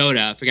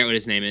Minnesota. I forget what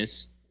his name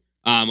is.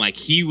 Like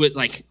he was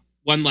like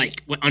went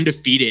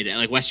undefeated at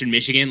like Western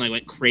Michigan, like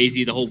went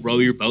crazy, the whole row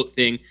your boat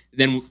thing,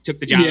 then took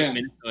the job at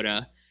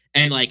Minnesota.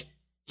 And like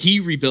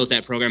he rebuilt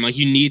that program. Like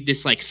you need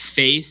this like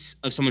face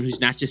of someone who's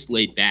not just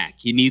laid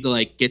back. You need to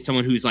like get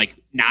someone who's like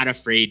not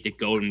afraid to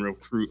go and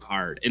recruit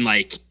hard and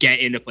like get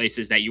into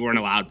places that you weren't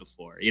allowed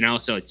before, you know?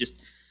 So it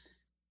just,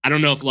 I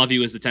don't know if Lovie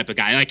was the type of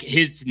guy. Like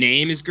his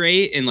name is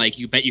great and like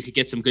you bet you could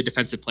get some good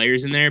defensive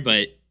players in there,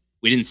 but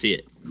we didn't see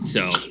it.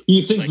 So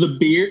you think like,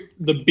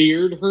 the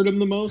beard hurt him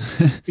the most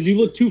because he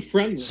looked too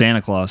friendly.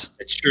 Santa Claus.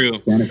 That's true.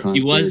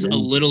 He was a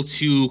little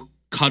too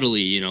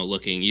cuddly, you know,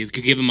 looking. You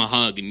could give him a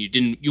hug, and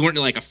you weren't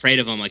like afraid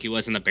of him like he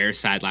was on the Bears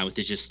sideline with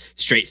his just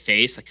straight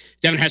face. Like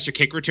Devin Hester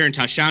kick return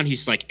touchdown,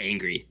 he's like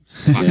angry.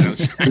 He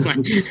should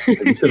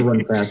have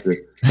run faster.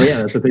 But yeah,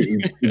 that's the thing.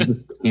 He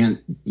just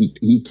can't.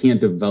 He can't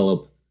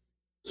develop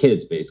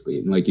kids basically.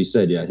 And like you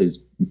said, yeah,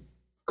 his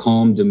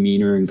calm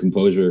demeanor and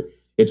composure.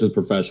 It's with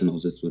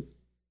professionals. It's with,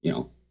 you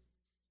know,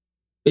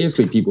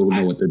 basically people who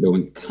know what they're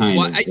doing. I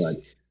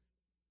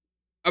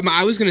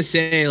was gonna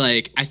say,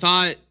 like, I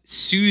thought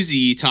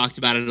Susie talked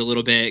about it a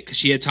little bit because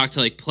she had talked to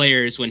like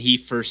players when he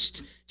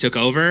first took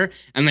over,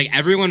 and like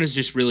everyone was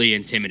just really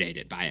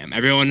intimidated by him.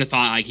 Everyone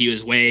thought like he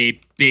was way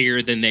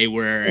bigger than they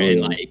were,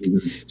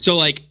 so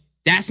like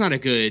that's not a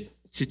good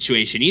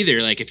situation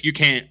either. Like if you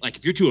can't, like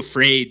if you're too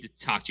afraid to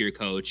talk to your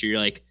coach, you're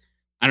like,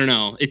 I don't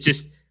know. It's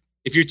just.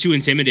 If you're too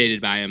intimidated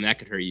by him, that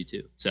could hurt you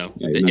too. So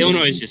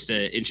Illinois is just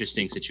an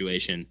interesting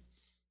situation.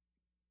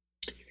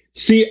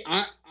 See,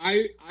 I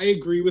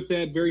agree with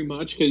that very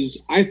much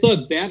because I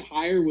thought that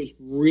hire was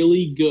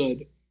really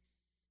good.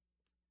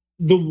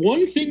 The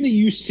one thing that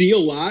you see a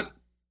lot,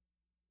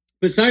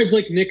 besides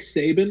like Nick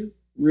Saban,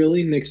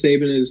 really, Nick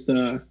Saban is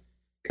the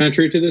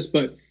contrary to this,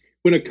 but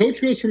when a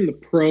coach goes from the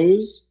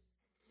pros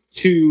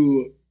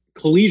to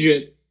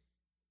collegiate,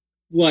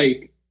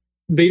 like,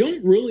 they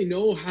don't really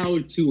know how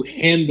to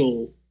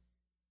handle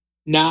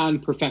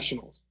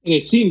non-professionals. And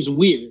it seems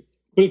weird,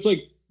 but it's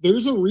like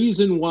there's a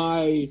reason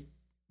why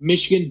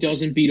Michigan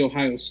doesn't beat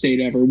Ohio State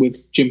ever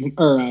with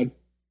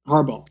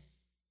Harbaugh.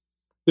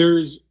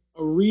 There's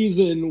a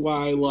reason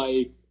why,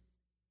 like,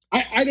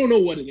 I don't know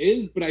what it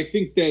is, but I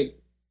think that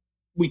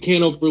we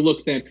can't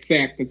overlook that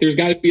fact that there's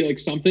got to be like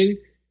something.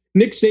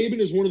 Nick Saban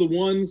is one of the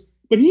ones,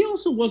 but he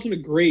also wasn't a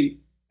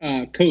great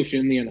coach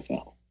in the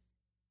NFL.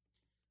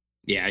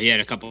 Yeah, he had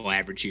a couple of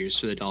average years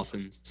for the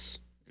Dolphins,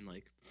 and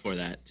like before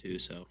that too.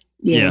 So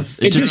yeah,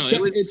 it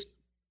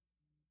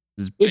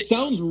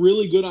sounds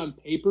really good on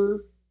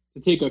paper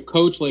to take a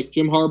coach like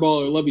Jim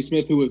Harbaugh or Lovie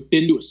Smith who have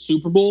been to a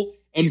Super Bowl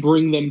and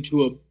bring them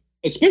to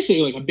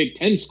especially like a Big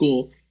Ten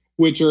school,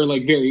 which are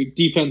like very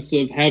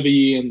defensive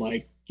heavy and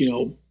like, you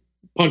know,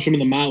 punch them in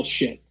the mouth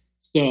shit.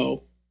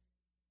 So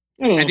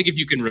I don't know. I think if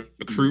you can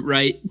recruit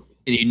right.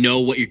 And you know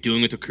what you're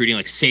doing with recruiting,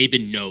 like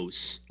Saban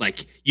knows.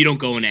 Like you don't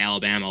go into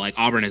Alabama. Like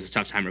Auburn has a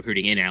tough time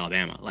recruiting in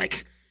Alabama.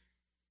 Like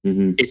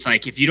it's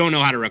like if you don't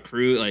know how to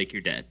recruit, like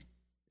you're dead.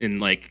 And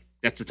like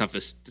that's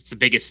the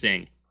biggest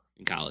thing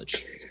in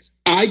college.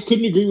 I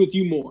couldn't agree with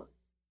you more.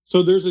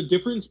 So there's a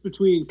difference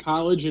between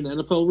college and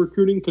NFL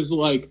recruiting because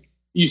like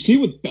you see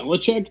with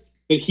Belichick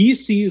that he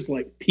sees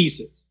like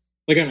pieces,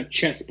 like on a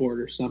chessboard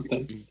or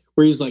something,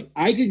 where he's like,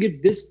 I could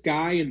get this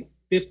guy in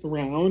the 5th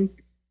round.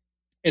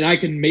 And I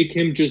can make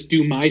him just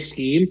do my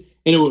scheme,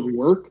 and it would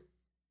work.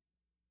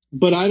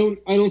 But I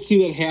don't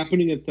see that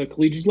happening at the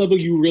collegiate level.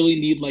 You really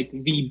need like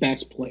the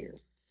best player.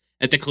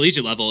 At the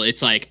collegiate level,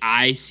 it's like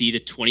I see the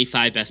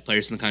 25 best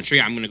players in the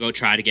country. I'm going to go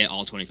try to get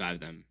all 25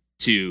 of them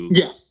to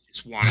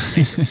just want to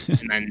play for them.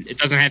 And then it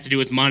doesn't have to do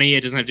with money.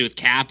 It doesn't have to do with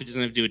cap. It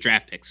doesn't have to do with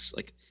draft picks.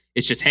 Like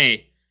it's just,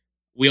 hey,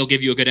 we'll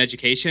give you a good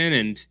education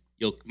and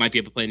you'll might be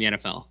able to play in the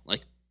NFL.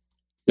 Like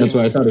That's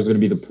why I thought it was going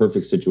to be the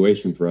perfect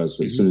situation for us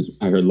as soon as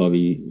I heard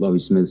Lovie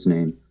Smith's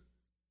name.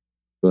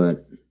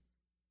 But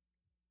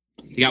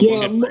you got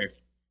one good player.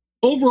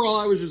 Overall,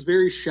 I was just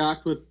very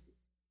shocked with.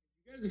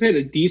 You guys have had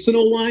a decent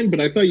O-line, but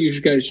I thought you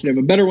guys should have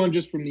a better one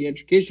just from the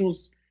educational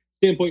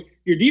standpoint.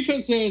 Your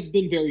defense has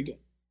been very good,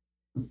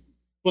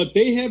 but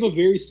they have a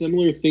very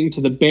similar thing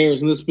to the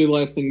Bears, and this will be the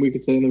last thing we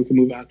could say, and then we can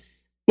move on.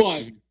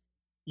 But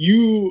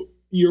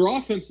your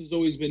offense has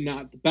always been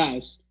not the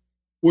best,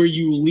 where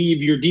you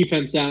leave your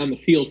defense out on the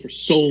field for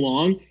so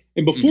long.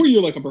 And before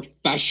you're like a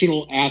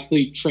professional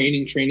athlete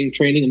training,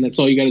 and that's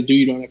all you got to do.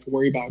 You don't have to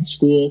worry about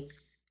school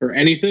or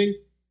anything.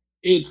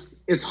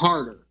 It's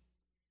harder.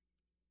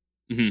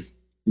 Mm-hmm.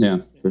 Yeah,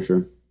 for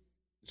sure.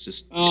 It's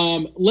just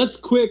let's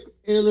quick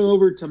hand it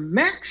over to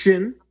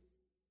Maction.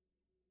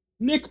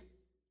 Nick,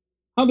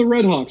 how the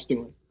Red Hawks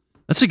doing?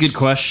 That's a good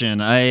question.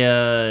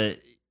 I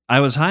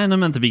was high on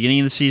them at the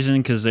beginning of the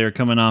season because they were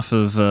coming off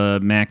of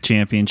MAC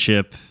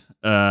championship,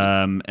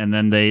 and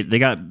then they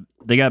got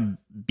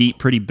beat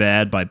pretty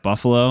bad by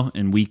Buffalo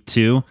in week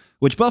 2,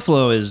 which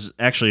Buffalo is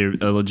actually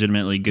a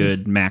legitimately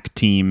good MAC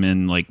team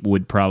and like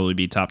would probably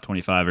be top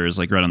 25ers,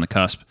 like right on the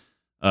cusp.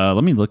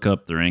 Let me look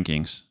up the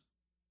rankings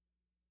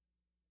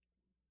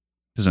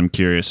because I'm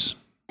curious.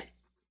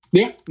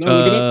 Yeah,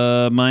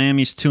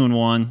 Miami's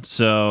 2-1,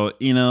 so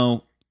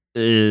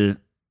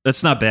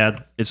that's not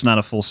bad. It's not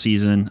a full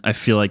season. I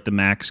feel like the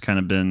MAC's kind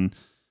of been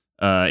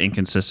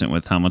inconsistent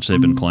with how much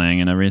they've been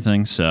playing and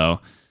everything. So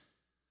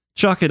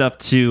chalk it up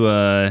to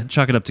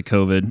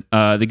COVID.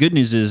 The good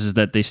news is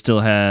that they still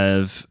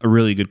have a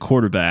really good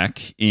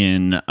quarterback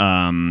in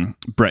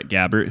Brett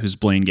Gabbert, who's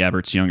Blaine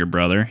Gabbert's younger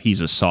brother. He's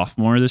a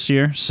sophomore this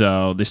year,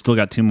 so they still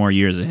got 2 more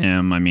years of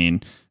him. I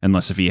mean,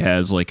 unless if he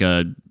has like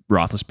a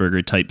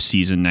Roethlisberger type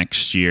season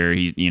next year,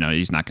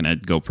 he's not going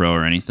to go pro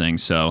or anything.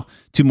 So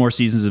 2 more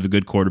seasons of a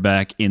good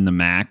quarterback in the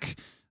MAC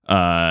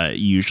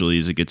usually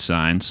is a good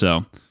sign.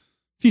 So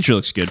future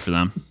looks good for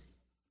them.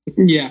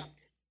 Yeah,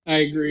 I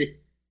agree.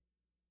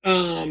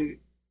 God,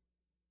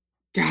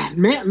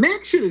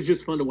 Maction is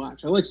just fun to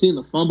watch. I like seeing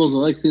the fumbles. I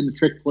like seeing the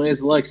trick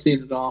plays. I like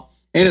seeing it all.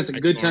 And it's a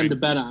good time to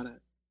bet on it.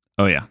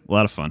 Oh, yeah. A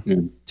lot of fun. Yeah.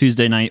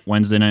 Tuesday night,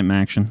 Wednesday night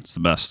Maction. It's the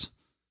best.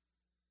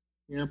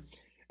 Yeah.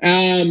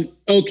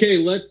 Okay,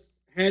 let's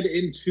head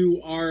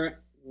into our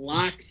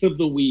locks of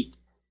the week.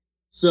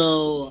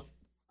 So,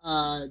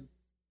 Nick,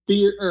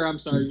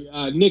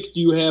 do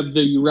you have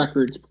the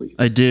records, please?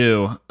 I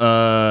do.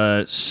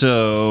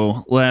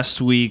 So last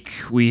week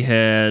we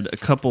had a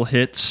couple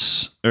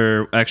hits,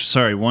 or actually,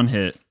 sorry, 1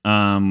 hit.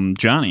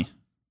 Johnny,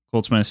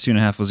 Colts minus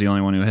 2.5 was the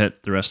only one who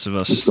hit. The rest of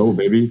us, let's go,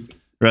 baby.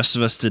 The rest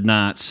of us did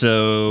not.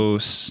 So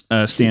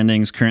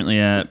standings currently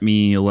at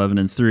me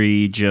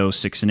 11-3, Joe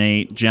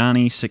 6-8,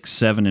 Johnny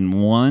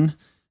 6-7-1,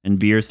 and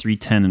Beer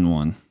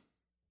 3-10-1.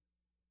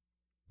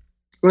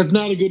 That's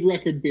not a good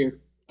record, Beer.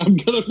 I'm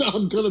gonna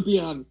be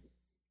honest.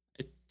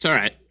 It's all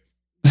right.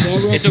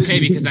 It's okay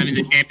because I'm in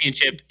the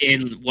championship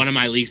in one of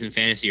my leagues in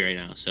fantasy right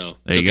now. So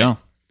there you go.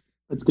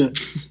 That's good.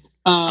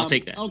 I'll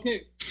take that.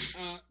 Okay.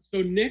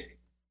 So Nick,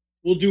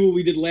 we'll do what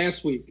we did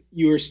last week.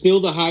 You are still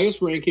the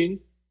highest ranking,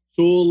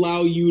 so we'll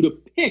allow you to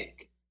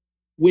pick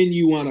when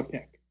you want to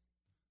pick.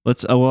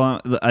 Let's.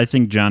 Well, I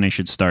think Johnny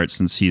should start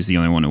since he's the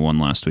only one who won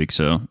last week.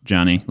 So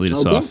Johnny, lead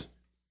us off.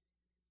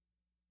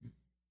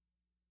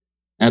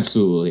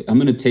 Absolutely. I'm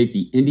going to take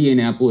the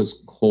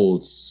Indianapolis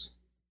Colts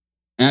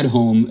at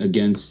home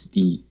against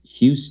the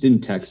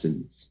Houston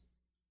Texans.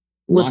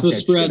 What's the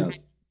spread?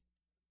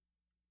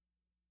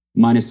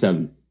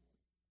 -7.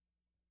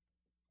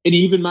 An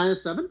even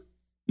 -7?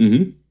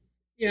 Mm-hmm.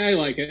 Yeah, I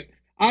like it.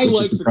 I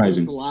like the Colts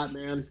a lot,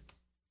 man.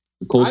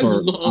 The Colts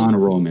are on a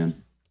roll,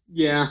 man.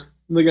 Yeah.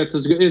 I think that's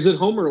as good. Is it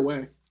home or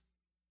away?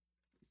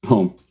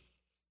 Home.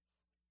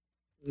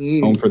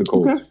 Home for the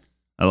Colts. Okay.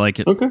 I like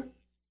it. Okay.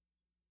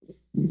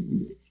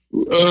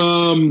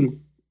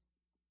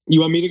 You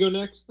want me to go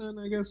next then,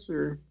 I guess,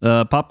 or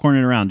popcorn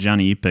it around.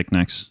 Johnny, you pick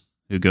next.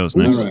 Who goes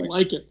next? All right. I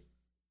like it.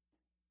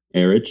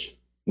 Erich,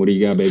 what do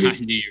you got, baby? I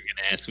knew you were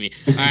gonna ask me.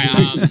 All right,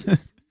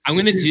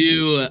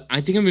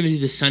 I think I'm gonna do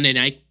the Sunday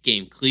night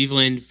game,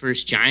 Cleveland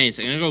versus Giants.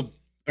 I'm gonna go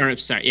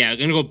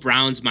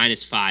Browns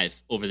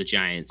 -5 over the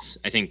Giants.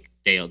 I think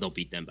they'll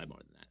beat them by more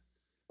than that.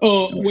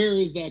 Oh, where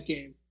is that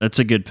game? That's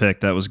a good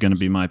pick. That was going to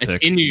be my pick.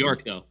 It's in New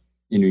York, though.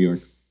 In New York.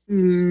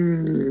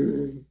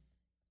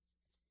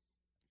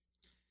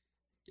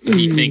 Do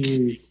you think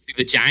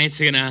the Giants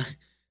are gonna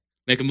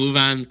make a move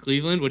on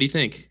Cleveland? What do you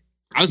think?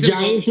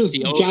 Giants have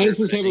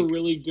a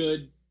really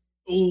good.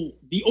 Oh,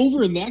 the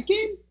over in that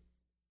game?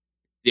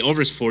 The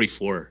over is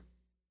 44.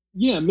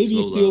 Yeah, maybe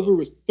if the over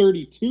was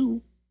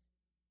 32.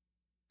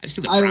 I just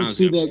think the Browns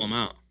are gonna pull them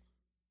out.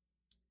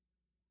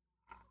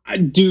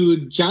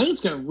 Dude, Giants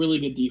got a really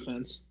good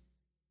defense.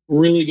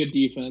 Really good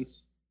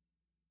defense.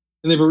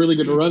 And they have a really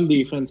good run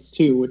defense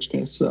too, which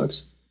kind of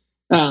sucks.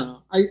 I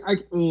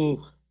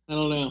don't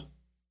know.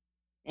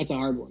 That's a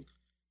hard one.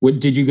 What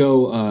did you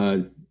go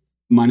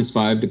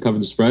 -5 to cover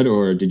the spread,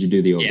 or did you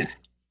do the over? Yeah.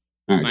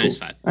 All right,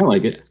 -5. I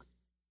like it.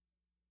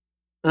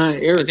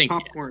 Eric, I think-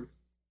 popcorn.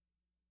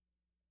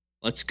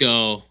 Let's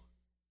go.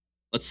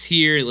 Let's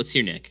hear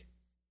Nick.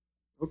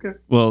 Okay.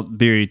 Well,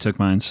 Beery took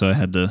mine, so I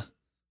had to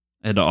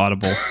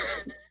audible.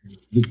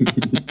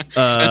 That's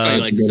why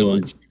you like it so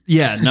much.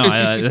 Yeah, no,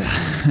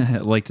 I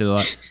liked it a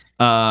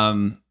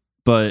lot.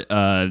 But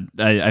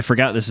I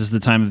forgot this is the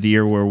time of the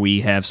year where we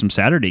have some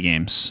Saturday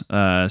games.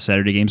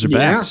 Saturday games are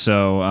Yeah. back,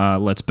 so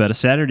let's bet a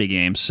Saturday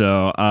game.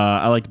 So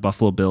I like the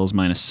Buffalo Bills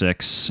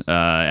 -6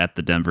 at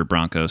the Denver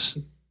Broncos.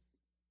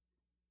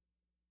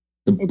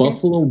 The Okay.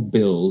 Buffalo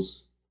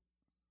Bills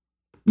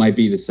might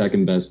be the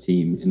second best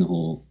team in the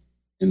whole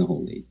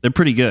league. They're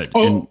pretty good,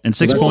 Oh, and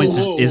 6 whoa, points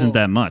whoa, isn't whoa.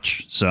 that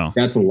much. So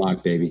That's a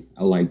lock, baby.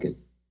 I like it.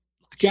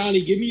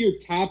 Johnny, give me your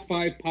top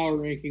 5 power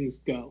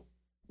rankings. Go.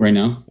 Right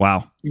now,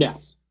 wow,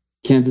 Yes.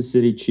 Kansas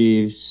City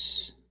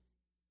Chiefs,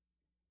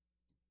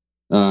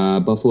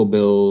 Buffalo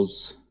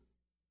Bills,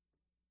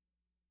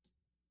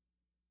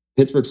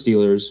 Pittsburgh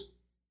Steelers.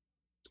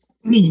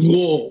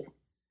 Whoa.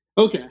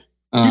 Okay.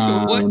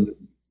 Um,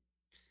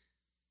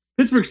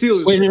 Pittsburgh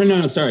Steelers. Wait,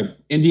 no, sorry.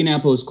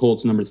 Indianapolis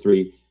Colts number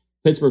 3,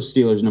 Pittsburgh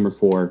Steelers number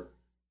 4,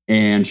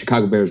 and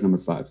Chicago Bears number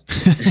 5.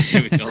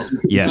 There we go.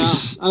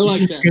 yes, I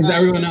like that. Because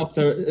everyone else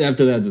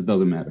after that just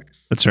doesn't matter.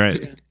 that's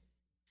right. Yeah.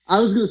 I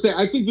was going to say,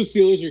 I think the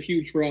Steelers are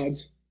huge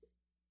frauds.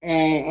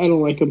 I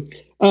don't like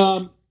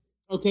them.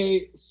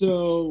 Okay,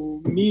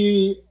 so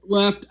me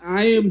left.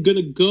 I am going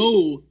to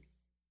go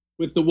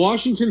with the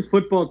Washington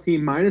football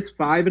team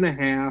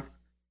 -5.5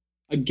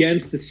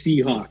 against the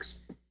Seahawks.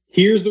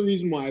 Here's the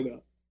reason why,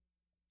 though.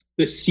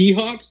 The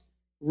Seahawks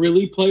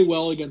really play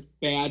well against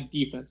bad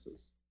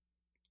defenses.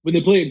 When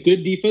they play a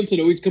good defense, it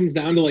always comes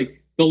down to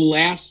like the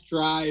last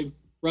drive.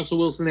 Russell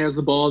Wilson has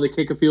the ball, they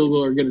kick a field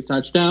goal or get a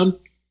touchdown.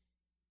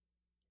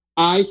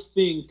 I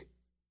think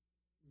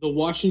the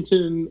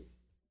Washington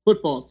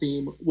football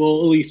team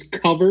will at least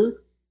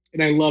cover,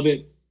 and I love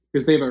it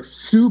because they have a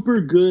super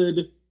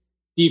good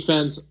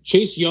defense.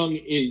 Chase Young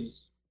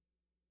is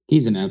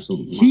He's an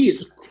absolute monster. he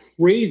is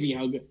crazy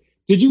how good.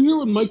 Did you hear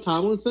what Mike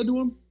Tomlin said to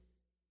him?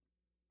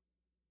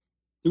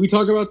 Did we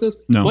talk about this?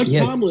 No. Mike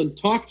Yes. Tomlin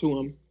talked to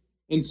him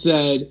and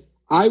said,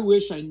 I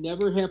wish I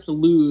never have to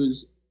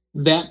lose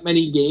that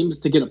many games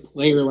to get a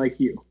player like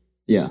you.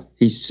 Yeah,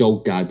 he's so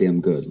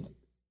goddamn good.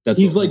 That's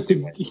He's what-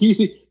 like,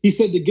 he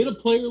said, to get a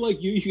player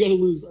like you got to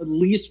lose at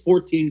least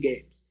 14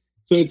 games.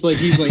 So it's like,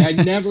 he's like, I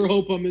never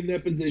hope I'm in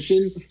that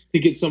position to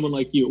get someone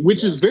like you,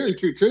 which is very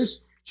true. Chase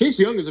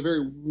Young is a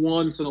very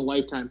once in a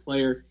lifetime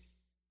player.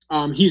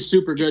 He's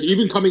super good.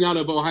 Even coming out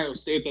of Ohio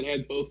State that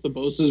had both the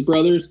Bosa's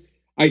brothers,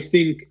 I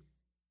think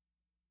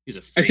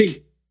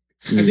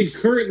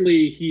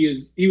currently he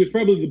was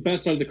probably the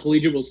best out of the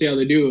collegiate. We'll see how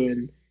they do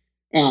in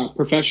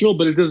professional,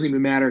 but it doesn't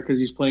even matter because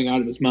he's playing out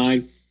of his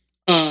mind.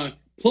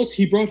 Plus,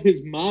 he brought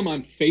his mom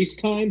on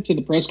FaceTime to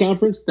the press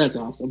conference. That's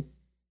awesome.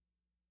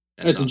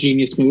 That's a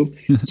genius move.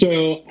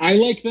 So I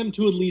like them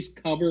to at least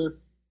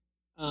cover.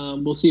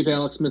 We'll see if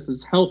Alex Smith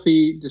is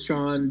healthy.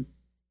 Dwayne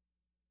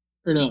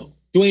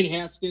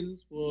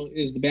Haskins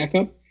is the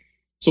backup.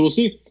 So we'll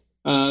see.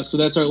 So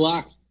that's our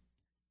locks.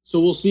 So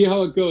we'll see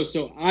how it goes.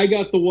 So I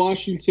got the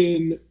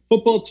Washington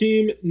football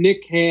team.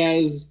 Nick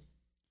has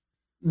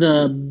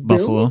the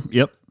Buffalo. Bills.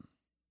 Yep.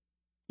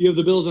 You have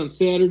the Bills on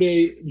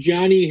Saturday.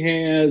 Johnny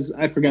has,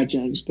 I forgot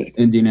Johnny's pick.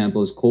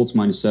 Indianapolis Colts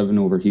 -7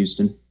 over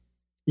Houston.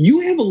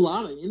 You have a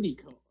lot of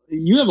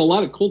You have a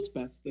lot of Colts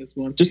bets this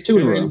one. Just 2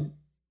 in a row.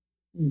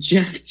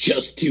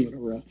 Just 2 in a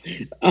row.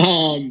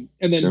 And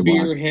then They're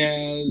Beer blocked.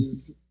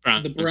 has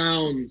Browns. the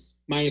Browns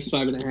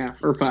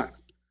 -5.5 or 5.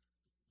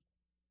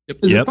 Yep.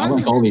 Is it Yep. 5.5 I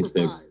like all or these 5?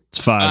 picks. It's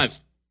 5. 5.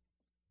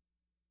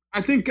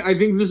 I think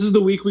this is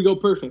the week we go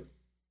perfect.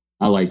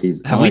 I like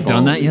these. Have I we like done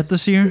all that of yet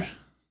this year?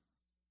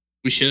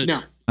 We should.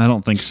 No. I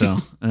don't think so.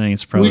 I think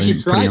it's probably should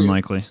try pretty to.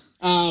 unlikely.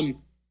 All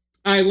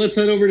right, let's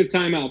head over to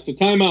timeout. So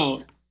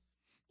timeout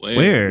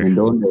Where? And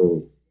don't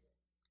know.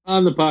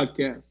 on the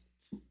podcast.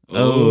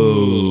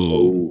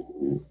 Oh.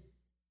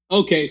 Oh.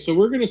 Okay, so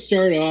we're going to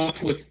start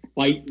off with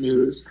fight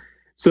news.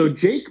 So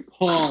Jake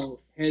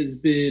Paul has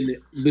been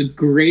the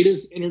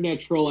greatest internet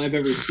troll I've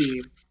ever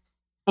seen.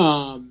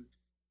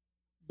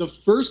 The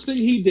first thing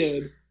he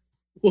did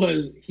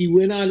was he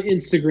went on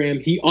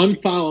Instagram. He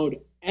unfollowed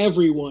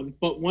everyone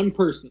but one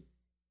person.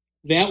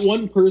 That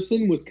one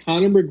person was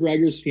Conor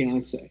McGregor's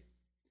fiance.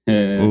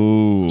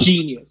 Ooh.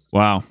 Genius.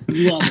 Wow.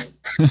 Love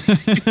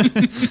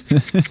it.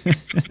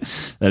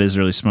 That is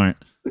really smart.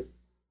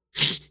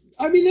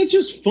 I mean, that's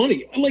just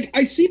funny. Like,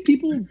 I saw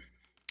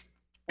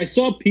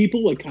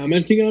people like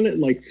commenting on it,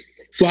 like,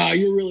 wow,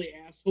 you're really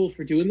asshole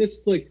for doing this.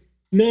 It's like,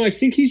 no, I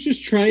think he's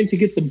just trying to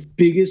get the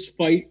biggest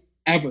fight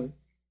ever.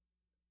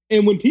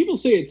 And when people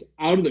say it's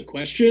out of the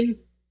question,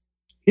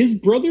 his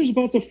brother's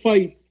about to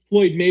fight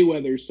Floyd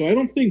Mayweather. So I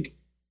don't think,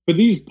 for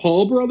these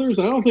Paul brothers,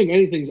 I don't think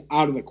anything's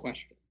out of the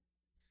question.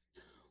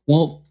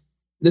 Well,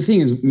 the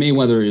thing is,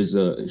 Mayweather is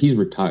he's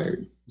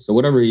retired, so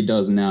whatever he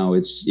does now,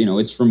 it's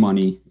it's for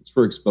money, it's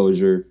for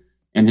exposure,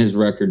 and his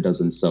record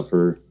doesn't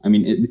suffer. I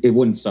mean, it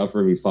wouldn't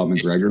suffer if he fought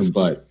McGregor,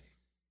 but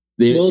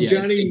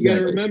Johnny, you got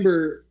to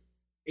remember,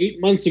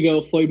 8 months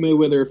ago, Floyd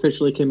Mayweather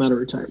officially came out of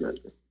retirement.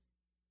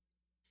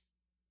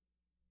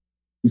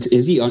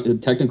 Is he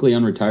technically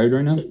unretired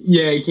right now?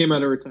 Yeah, he came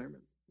out of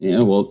retirement.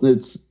 Yeah, well,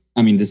 this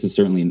is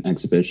certainly an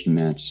exhibition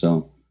match,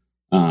 so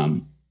I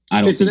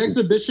don't. It's an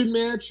exhibition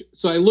match,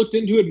 so I looked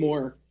into it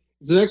more.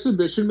 It's an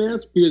exhibition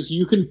match because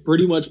you can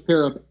pretty much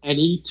pair up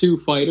any two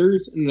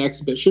fighters in an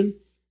exhibition.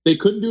 They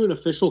couldn't do an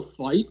official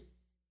fight.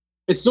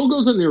 It still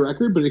goes on your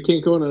record, but it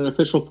can't go in an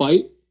official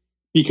fight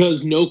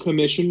because no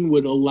commission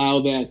would allow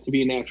that to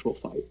be an actual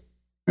fight.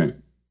 Right.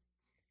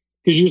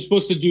 Because you're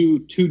supposed to do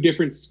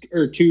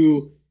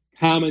two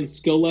common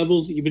skill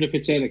levels, even if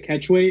it's at a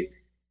catch weight.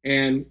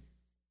 And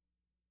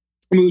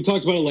I mean, we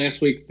talked about it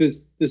last week.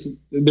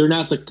 They're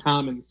not the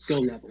common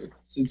skill level.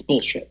 It's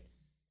bullshit.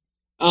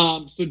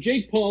 So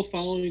Jake Paul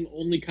following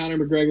only Conor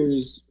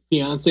McGregor's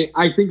fiance,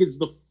 I think is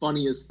the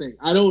funniest thing.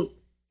 I don't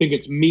think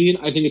it's mean.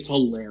 I think it's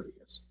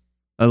hilarious.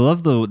 I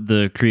love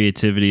the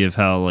creativity of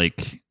how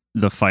like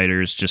the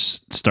fighters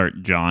just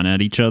start jawing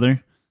at each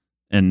other,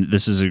 and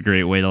this is a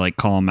great way to like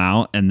call them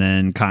out. And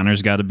then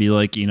Conor's got to be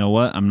like, you know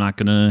what, I'm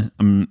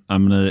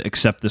gonna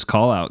accept this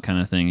call out kind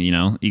of thing. You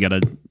know, you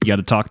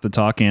gotta talk the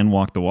talk and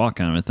walk the walk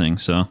kind of a thing.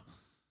 So.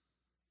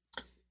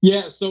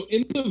 Yeah, so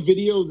in the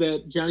video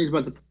that Johnny's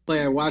about to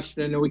play, I watched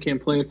it. I know we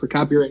can't play it for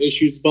copyright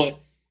issues, but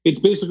it's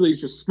basically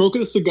just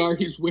smoking a cigar.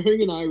 He's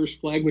wearing an Irish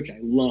flag, which I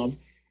love.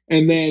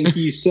 And then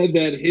he said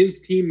that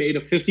his team made a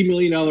 $50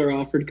 million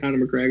offer to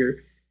Conor McGregor.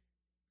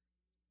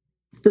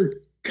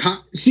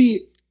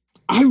 See,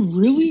 I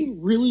really,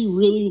 really,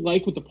 really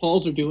like what the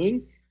Pauls are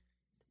doing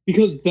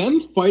because them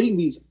fighting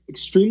these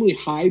extremely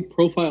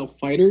high-profile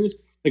fighters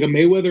like a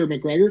Mayweather or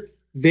McGregor,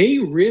 they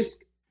risk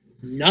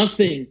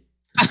nothing.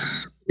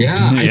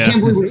 Yeah, I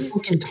can't believe we're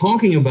fucking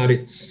talking about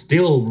it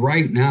still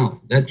right now.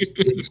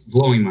 It's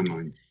blowing my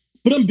mind.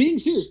 But I'm being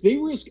serious. They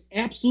risk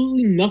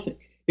absolutely nothing.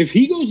 If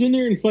he goes in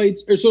there and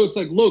fights, or so it's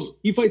like Logan,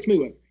 he fights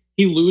Mayweather.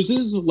 He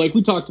loses, like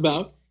we talked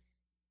about.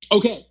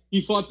 Okay,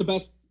 he fought the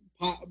best,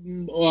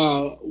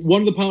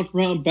 one of the pound for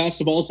pound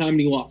best of all time,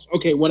 and he lost.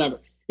 Okay, whatever.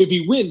 If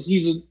he wins,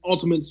 he's an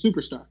ultimate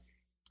superstar.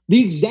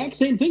 The exact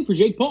same thing for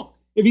Jake Paul.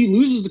 If he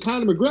loses to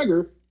Conor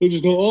McGregor, they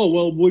just go, oh,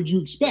 well, what'd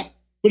you expect?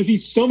 But if he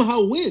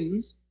somehow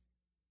wins,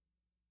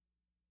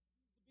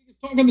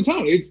 talk on the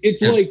town.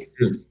 It's like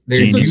dude,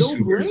 it's a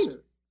no-brainer.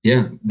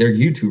 Yeah, they're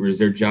YouTubers.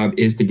 Their job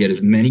is to get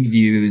as many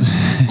views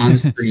on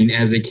screen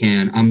as they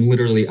can. I'm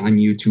literally on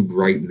YouTube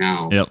right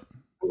now. Yep.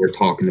 We're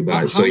talking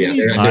about it. So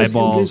yeah,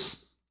 eyeballs.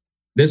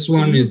 This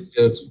one is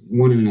just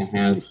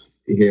 1.5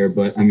 here,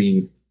 but I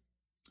mean.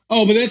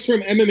 Oh, but that's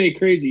from MMA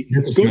Crazy.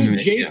 Go to MMA,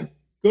 Jake. Yeah.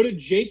 Go to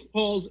Jake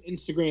Paul's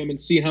Instagram and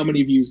see how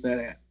many views that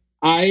had.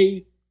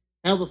 I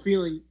have a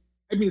feeling.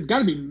 I mean, it's got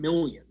to be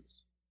millions.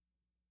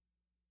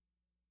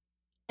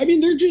 I mean,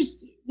 they're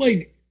just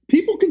like,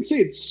 people can say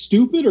it's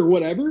stupid or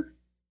whatever,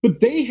 but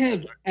they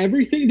have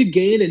everything to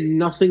gain and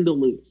nothing to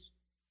lose.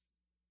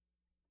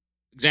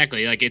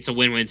 Exactly. Like, it's a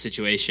win-win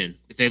situation.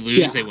 If they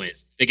lose, they win.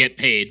 They get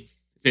paid.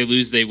 If they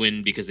lose, they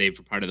win because they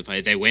were part of the fight.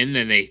 If they win,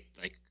 then they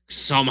like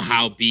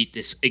somehow beat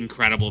this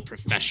incredible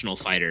professional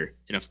fighter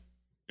in a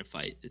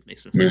fight. It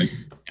makes no sense.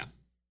 Yeah.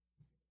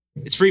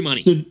 It's free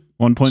money. So,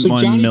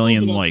 1.1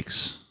 million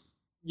likes.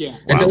 Yeah.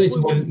 It's at least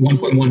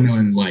 1.1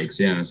 million likes,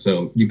 yeah.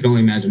 So you can only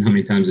imagine how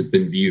many times it's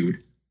been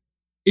viewed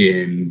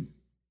in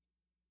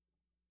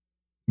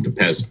the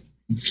past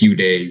few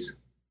days.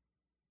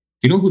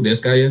 Do you know who this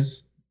guy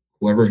is?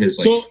 Whoever his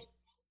cover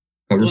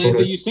glad photo.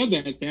 that you said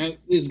that. That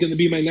is going to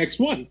be my next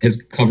one.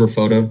 His cover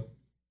photo.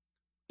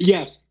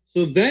 Yes.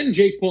 So then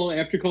Jake Paul,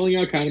 after calling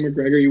out Conor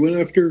McGregor, he went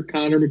after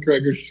Conor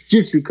McGregor's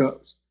jiu-jitsu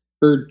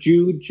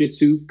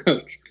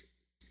coach.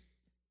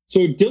 So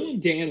Dylan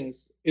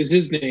Dennis is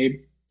his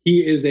name.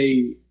 He is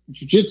a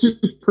jiu-jitsu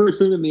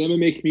person in the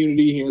MMA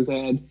community. He has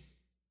had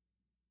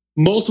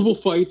multiple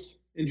fights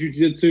in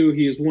jiu-jitsu.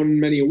 He has won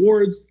many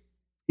awards.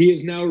 He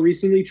has now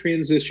recently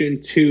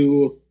transitioned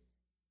to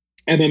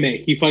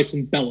MMA. He fights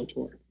in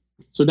Bellator.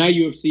 So now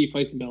UFC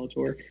fights in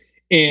Bellator.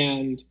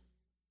 And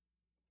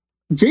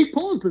Jake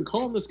Paul has been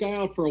calling this guy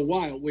out for a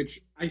while,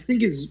 which I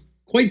think is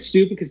quite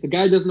stupid because the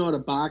guy doesn't know how to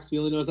box. He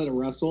only knows how to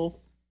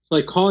wrestle. So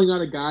like calling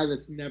out a guy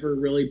that's never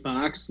really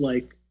boxed,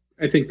 like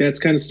I think that's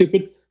kind of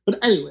stupid.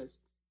 But anyways,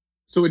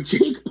 so what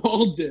Jake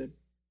Paul did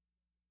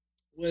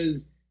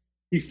was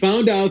he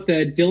found out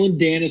that Dylan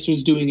Dennis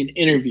was doing an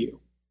interview.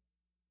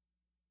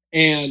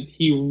 And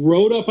he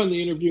rode up on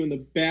the interview in the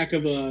back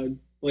of a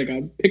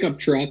pickup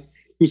truck.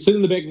 He was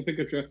sitting in the back of the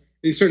pickup truck. And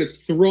he started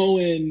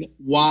throwing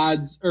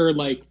wads or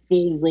like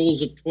full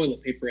rolls of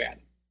toilet paper at him.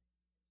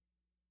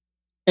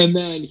 And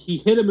then he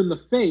hit him in the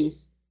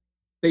face.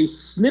 They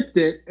snipped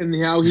it, and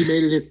now he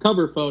made it his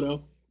cover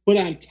photo. But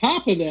on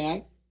top of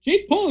that,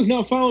 Jake Paul is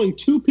now following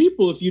two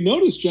people. If you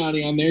notice,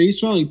 Johnny, on there, he's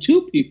following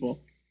two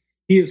people.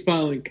 He is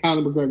following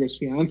Conor McGregor's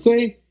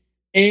fiance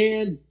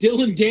and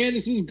Dylan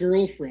Dennis's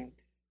girlfriend.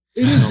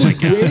 It is the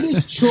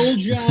greatest troll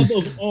job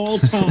of all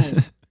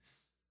time.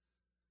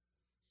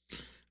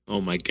 Oh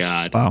my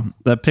God. Wow.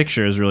 That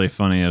picture is really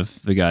funny of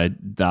the guy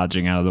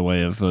dodging out of the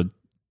way of a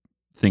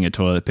thing of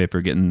toilet paper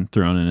getting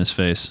thrown in his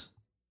face.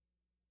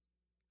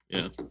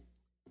 Yeah.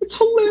 It's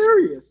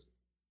hilarious.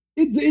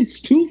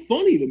 It's too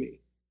funny to me.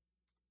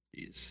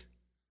 Jeez.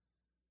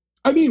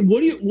 I mean,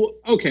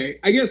 okay,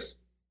 I guess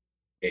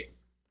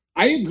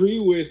I agree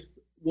with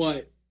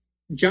what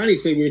Johnny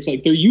said, where it's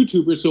like they're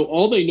YouTubers, so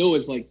all they know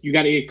is like you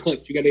got to get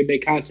clicks, you got to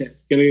make content,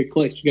 you got to get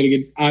clicks, you got to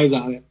get eyes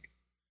on it.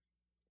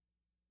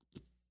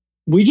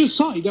 We just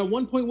saw he got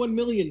 1.1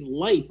 million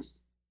likes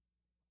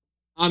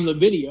on the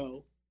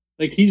video.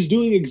 Like he's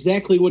doing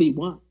exactly what he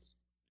wants.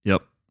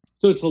 Yep.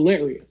 So it's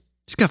hilarious.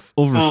 He's got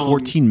over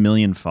 14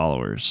 million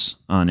followers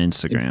on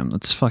Instagram.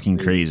 That's fucking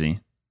crazy.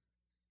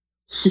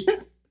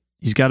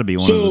 He's got to be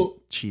one of the...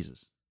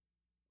 Jesus.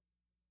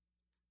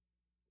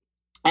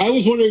 I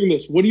was wondering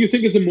this. What do you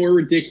think is a more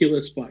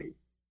ridiculous fight?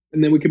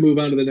 And then we can move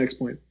on to the next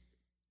point.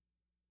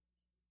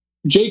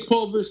 Jake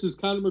Paul versus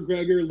Conor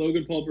McGregor,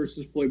 Logan Paul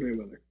versus Floyd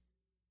Mayweather.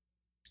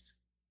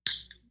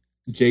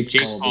 Jake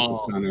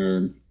Paul versus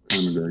Conor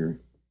McGregor.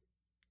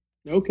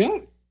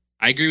 Okay.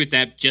 I agree with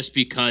that just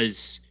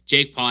because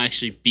Jake Paul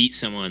actually beat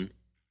someone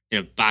in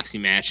a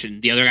boxing match,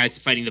 and the other guy's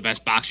fighting the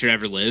best boxer to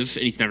ever live,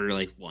 and he's never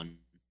really won.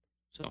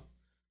 So,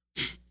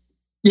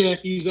 yeah,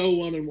 he's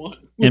 0-1-1.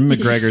 And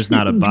McGregor's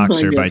not a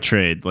boxer by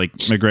trade. Like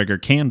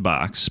McGregor can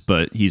box,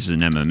 but he's an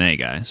MMA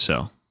guy.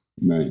 So,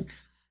 right.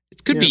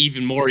 It could be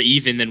even more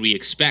even than we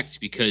expect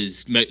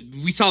because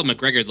we saw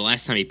McGregor the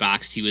last time he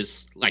boxed. He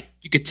was like,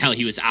 you could tell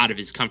he was out of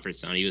his comfort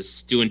zone. He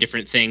was doing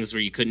different things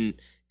where you couldn't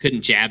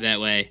jab that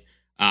way.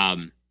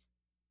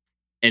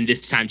 And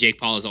this time Jake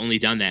Paul has only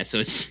done that, so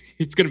it's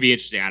going to be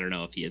interesting. I don't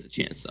know if he has a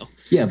chance though.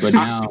 Yeah, but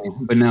now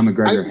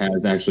McGregor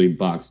has actually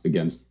boxed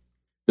against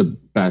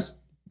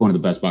one of the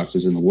best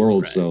boxers in the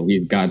world, right. So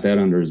he's got that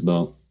under his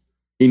belt.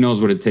 He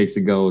knows what it takes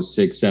to go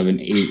 6, 7,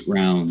 8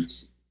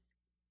 rounds.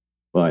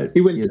 But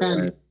he went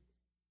 10. Way.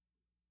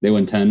 They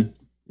went 10.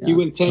 Yeah. He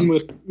went 10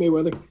 with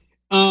Mayweather.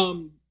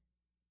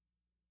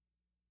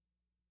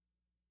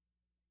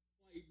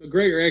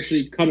 McGregor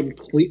actually caught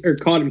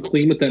him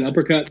clean with that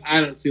uppercut.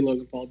 I don't see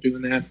Logan Paul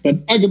doing that, but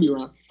I could be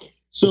wrong.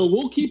 So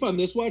we'll keep on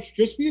this watch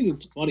just because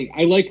it's funny.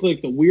 I like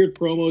the weird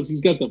promos.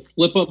 He's got the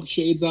flip up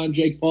shades on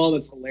Jake Paul.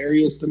 That's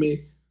hilarious to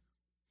me.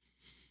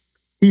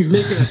 He's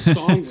making a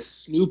song with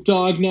Snoop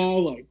Dogg now.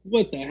 Like,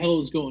 what the hell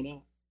is going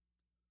on?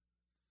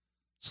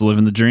 It's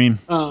living the dream.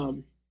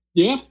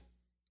 Yeah.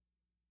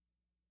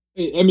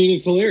 I mean,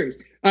 it's hilarious.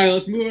 All right,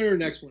 let's move on to our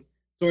next one.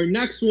 So our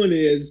next one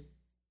is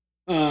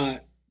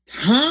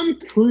Tom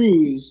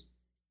Cruise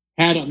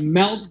had a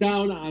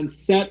meltdown on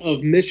set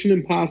of Mission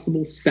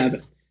Impossible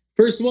 7.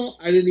 First of all,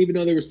 I didn't even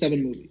know there were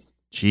 7 movies.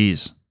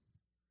 Jeez.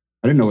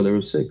 I didn't know there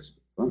were 6.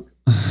 Fuck.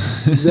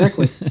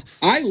 Exactly.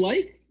 I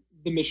like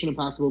the Mission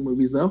Impossible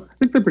movies, though. I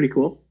think they're pretty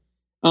cool.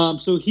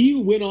 So he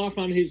went off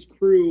on his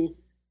crew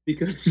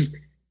because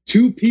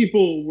 2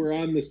 people were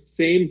on the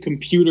same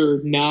computer,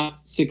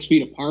 not 6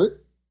 feet apart.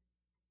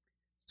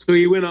 So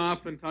he went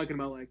off and talking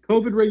about like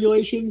COVID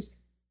regulations,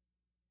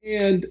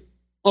 and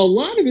a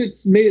lot of it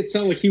made it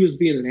sound like he was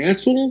being an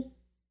asshole.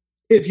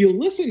 If you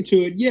listen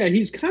to it, yeah,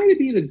 he's kind of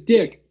being a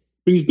dick,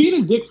 but he's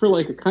being a dick for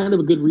like a kind of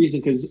a good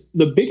reason, because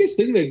the biggest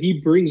thing that he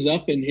brings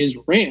up in his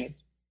rant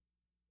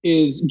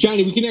is,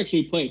 Johnny, we can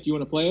actually play it. Do you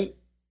want to play it?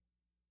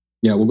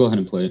 Yeah, we'll go ahead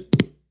and play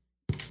it.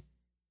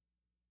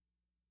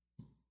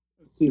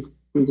 Let's see if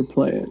we can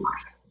play it.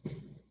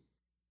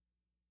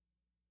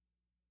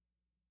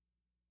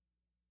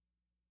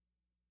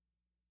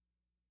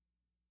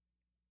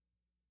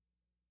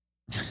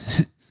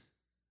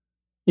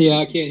 Yeah,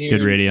 I can't hear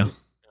Good it. radio.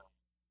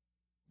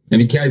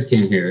 And if you guys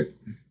can't hear it,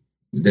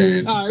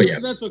 then yeah.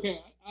 That's okay.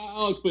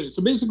 I'll explain it.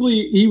 So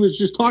basically, he was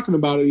just talking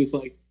about it. He's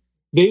like,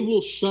 they will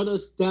shut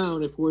us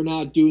down if we're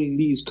not doing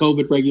these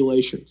COVID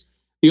regulations.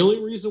 The only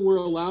reason we're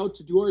allowed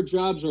to do our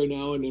jobs right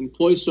now and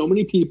employ so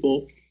many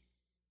people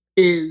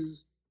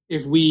is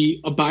if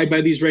we abide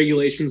by these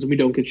regulations and we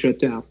don't get shut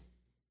down.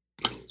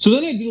 So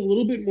then I did a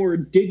little bit more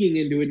digging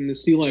into it and to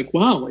see like,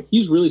 wow, like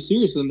he's really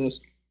serious in this.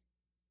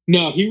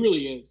 No, he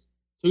really is.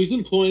 So he's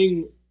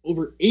employing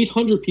over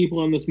 800 people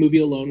on this movie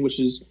alone, which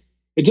is,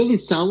 it doesn't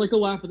sound like a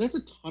lot, but that's a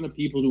ton of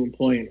people to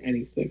employ in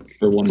anything.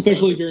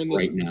 Especially during this.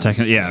 Right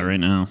now. Right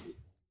now.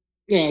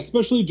 Yeah,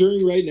 especially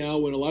during right now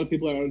when a lot of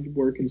people are out of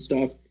work and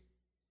stuff.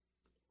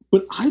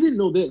 But I didn't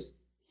know this.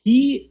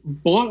 He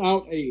bought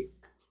out a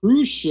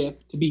cruise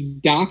ship to be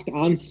docked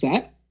on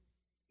set.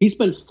 He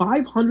spent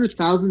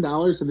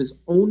 $500,000 of his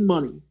own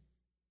money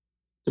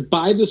to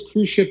buy this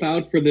cruise ship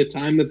out for the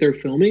time that they're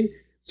filming,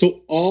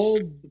 so all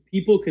the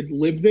people could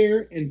live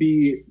there and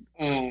be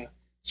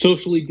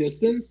socially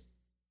distanced.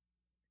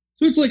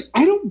 So it's like,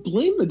 I don't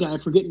blame the guy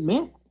for getting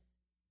mad.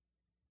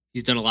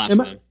 He's done a lot for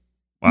them.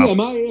 Wow.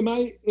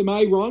 Yeah, am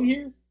I wrong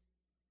here?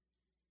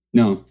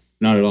 No,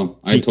 not at all.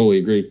 I totally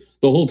agree.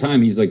 The whole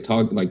time he's like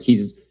talking, like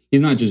he's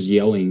not just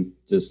yelling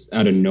just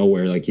out of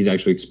nowhere. Like he's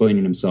actually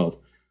explaining himself.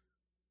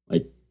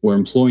 Like, we're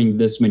employing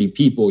this many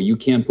people. You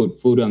can't put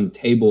food on the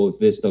table if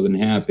this doesn't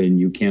happen.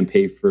 You can't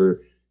pay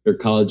for their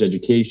college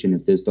education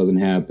if this doesn't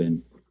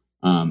happen.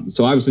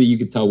 So obviously you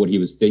could tell what he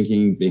was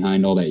thinking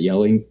behind all that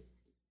yelling.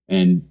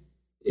 And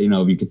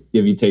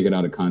if you take it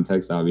out of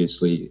context,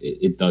 obviously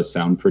it does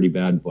sound pretty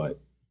bad, but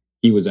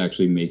he was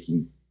actually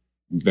making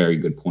very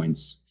good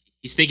points.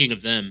 He's thinking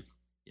of them,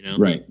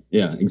 Right.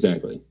 Yeah,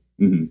 exactly.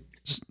 Mm-hmm.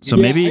 So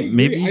Yeah,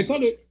 maybe I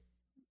thought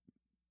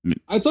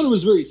it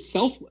was very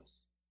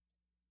selfless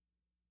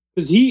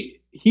because he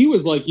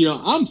was like,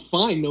 I'm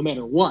fine no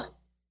matter what,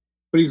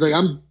 but he's like,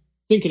 I'm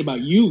thinking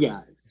about you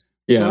guys.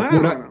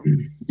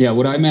 Yeah.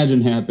 What I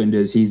imagine happened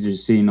is he's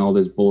just seeing all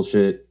this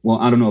bullshit. Well,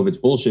 I don't know if it's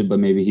bullshit, but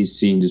maybe he's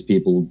seeing just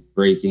people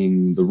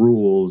breaking the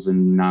rules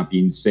and not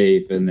being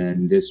safe, and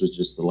then this was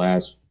just the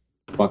last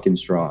fucking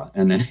straw,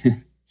 and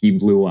then he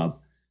blew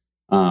up.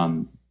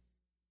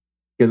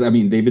 Because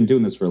they've been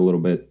doing this for a little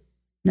bit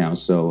now,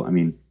 so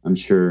I'm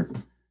sure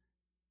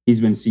he's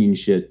been seeing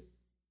shit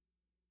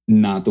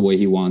not the way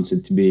he wants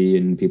it to be,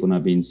 and people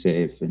not being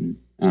safe, and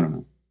I don't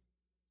know.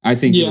 I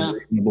think it's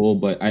reasonable,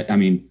 but I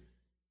mean,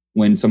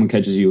 when someone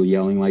catches you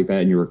yelling like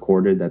that and you're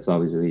recorded, that's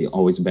obviously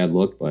always a bad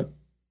look. But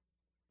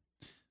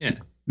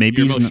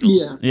maybe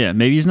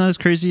maybe he's not as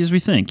crazy as we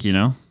think.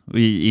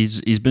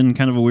 He's been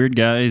kind of a weird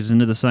guy. He's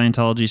into the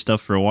Scientology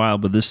stuff for a while,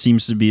 but this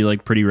seems to be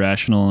like pretty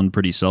rational and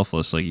pretty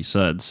selfless, like he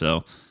said.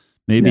 So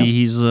maybe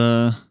he's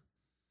turning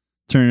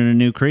a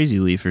new crazy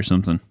leaf or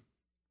something.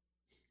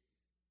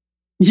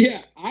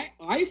 Yeah,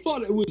 I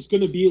thought it was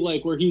going to be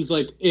like where he's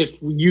like, if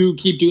you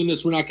keep doing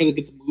this, we're not going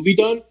to get the movie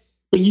done.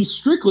 But he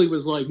strictly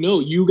was like,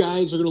 no, you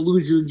guys are going to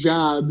lose your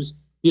jobs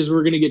because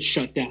we're going to get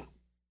shut down.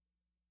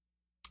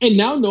 And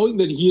now knowing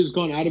that he has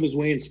gone out of his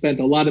way and spent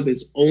a lot of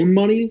his own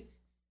money,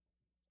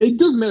 it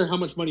doesn't matter how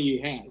much money he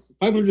has.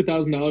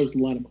 $500,000 is a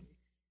lot of money.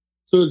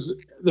 So it's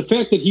the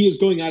fact that he is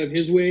going out of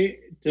his way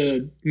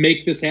to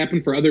make this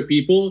happen for other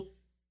people,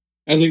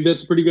 I think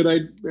that's pretty good.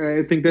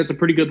 I think that's a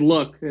pretty good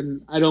look.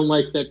 And I don't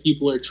like that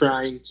people are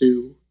trying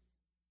to,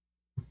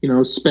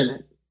 spin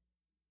it.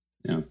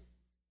 Yeah.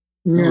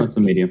 Well, that's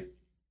the media.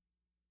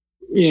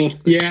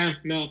 Yeah,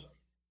 no.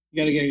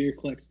 You got to get your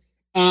clicks.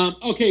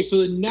 Okay, so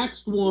the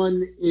next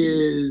one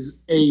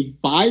is a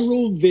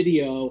viral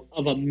video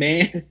of a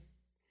man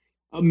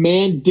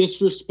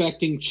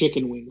disrespecting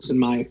chicken wings, in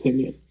my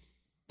opinion.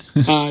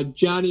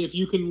 Johnny, if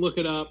you can look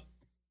it up,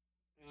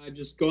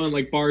 just go on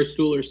like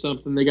Barstool or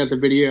something. They got the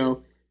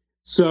video.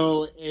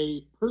 So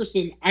a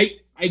person, I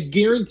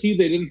guarantee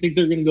they didn't think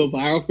they're going to go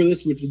viral for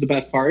this, which is the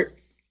best part.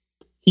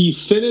 He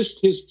finished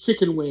his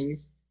chicken wings.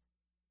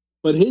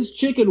 But his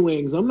chicken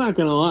wings, I'm not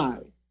going to lie,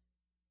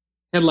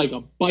 had like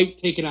a bite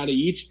taken out of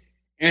each.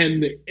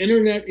 And the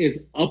internet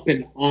is up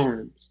in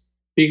arms,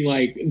 being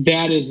like,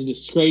 that is a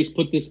disgrace.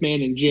 Put this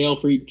man in jail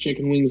for eating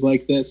chicken wings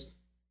like this.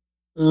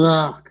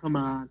 Ugh, come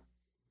on.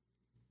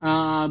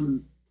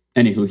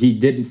 Anywho, he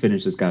didn't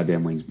finish his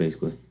goddamn wings,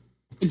 basically.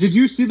 Did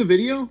you see the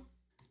video?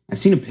 I've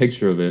seen a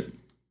picture of it.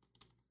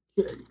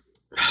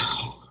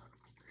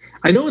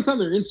 I know it's on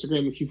their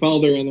Instagram if you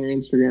follow them on their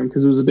Instagram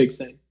because it was a big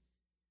thing.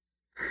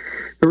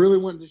 I really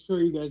wanted to show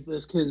you guys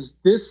this because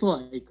this,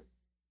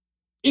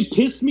 it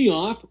pissed me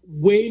off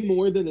way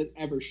more than it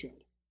ever should.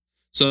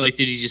 So, did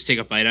he just take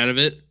a bite out of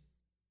it?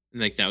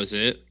 And, that was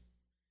it?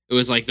 It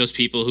was like those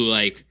people who,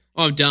 oh,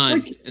 I'm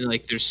done.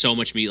 And, there's so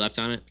much meat left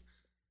on it.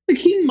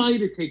 He might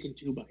have taken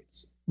 2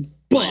 bites.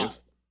 But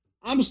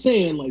I'm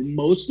saying,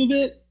 most of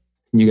it.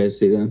 Can you guys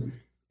see that?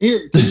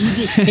 Here, can you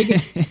just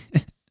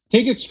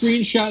take a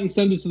screenshot and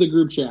send it to the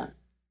group chat?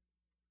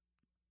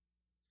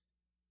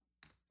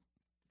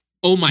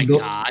 Oh my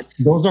God!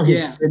 Those are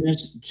his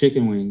finished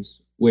chicken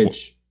wings.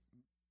 Which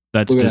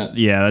that's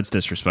that's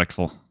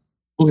disrespectful.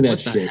 Look at that what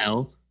shit. What the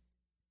hell?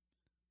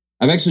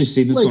 I've actually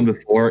seen this one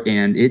before,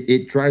 and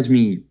it drives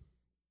me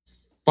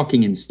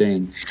fucking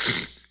insane.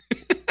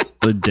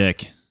 The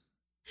dick.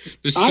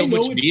 There's so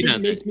much meat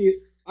on it.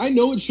 I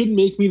know it shouldn't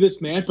make me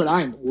this mad, but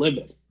I'm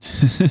livid.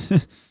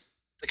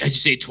 I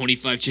just ate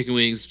 25 chicken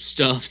wings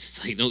stuffed.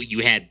 It's like, no, you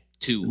had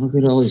 2. Look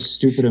at all these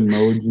stupid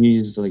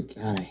emojis.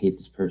 God, I hate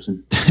this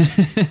person.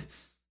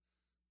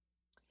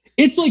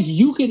 It's like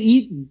you could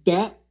eat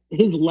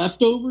his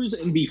leftovers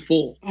and be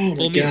full. Oh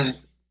my God.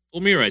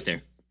 Full meal right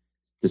there.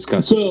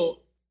 Disgusting.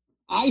 So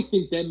I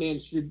think that man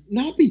should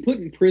not be put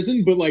in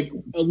prison, but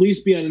at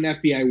least be on an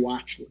FBI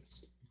watch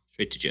list.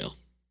 Straight to jail.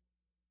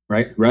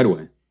 Right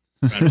away.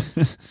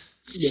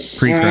 Yeah.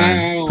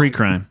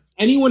 Pre-crime.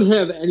 Anyone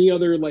have any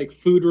other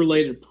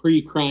food-related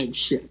pre-crime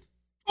shit?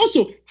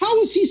 Also, how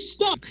was he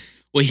stuck?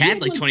 Well, he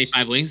had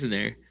 25 wings in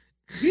there.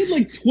 He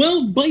had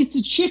 12 bites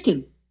of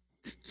chicken.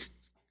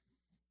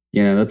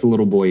 Yeah, that's a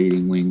little boy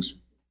eating wings.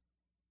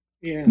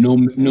 Yeah. No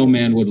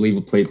man would leave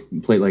a plate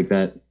like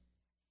that.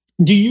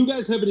 Do you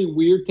guys have any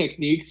weird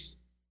techniques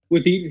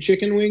with eating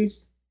chicken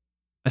wings?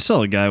 I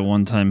saw a guy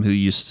one time who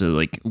used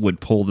to would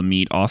pull the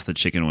meat off the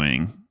chicken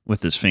wing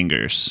with his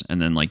fingers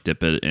and then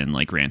dip it in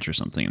ranch or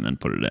something and then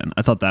put it in.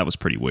 I thought that was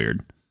pretty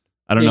weird.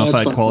 I don't know if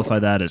I'd qualify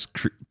that as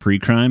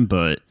pre-crime,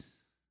 but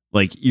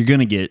you're going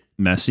to get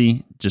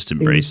messy. Just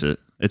embrace it.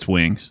 It's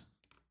wings.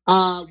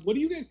 What do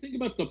you guys think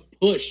about the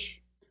push?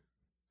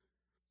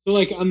 So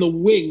on the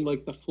wing,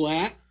 the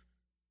flat,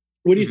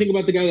 what do you think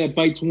about the guy that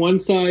bites one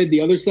side,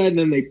 the other side, and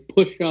then they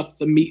push up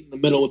the meat in the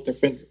middle with their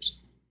fingers?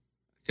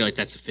 feel like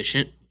that's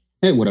efficient.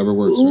 Hey, whatever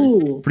works. Right?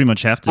 Ooh. Pretty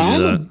much have to do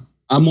that.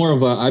 I'm more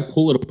of I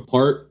pull it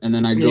apart and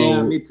then I go.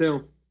 Yeah, me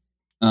too.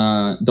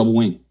 Double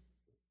wing.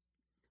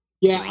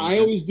 Yeah, I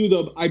always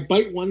do I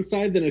bite one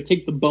side, then I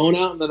take the bone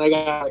out, and then I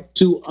got like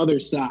 2 other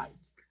sides.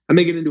 I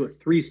make it into a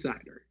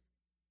 3-sider.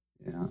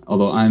 Yeah,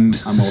 although I'm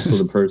also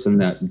the person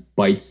that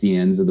bites the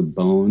ends of the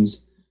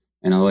bones,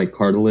 and I like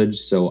cartilage,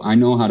 so I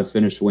know how to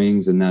finish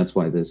wings, and that's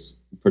why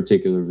this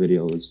particular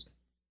video is.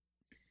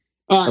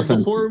 All right,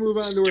 before we move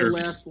on to our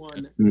last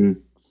one,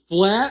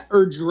 flat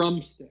or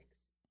drumsticks?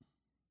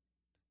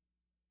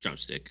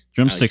 Drumstick.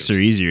 Drumsticks are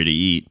easier to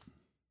eat.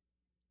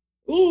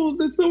 Oh,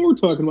 that's not what we're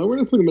talking about. We're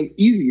not talking about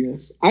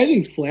easiness. I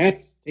think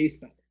flats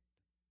taste better.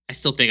 I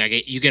still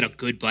think you get a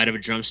good bite of a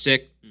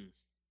drumstick.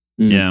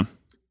 Yeah.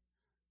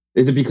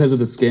 Is it because of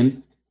the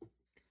skin?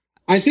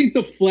 I think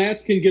the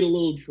flats can get a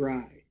little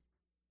dry.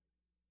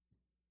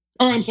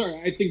 Oh, I'm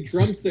sorry. I think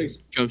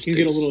drumsticks can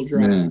get a little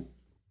dry.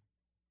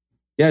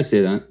 Yeah, I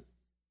see that.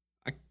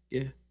 I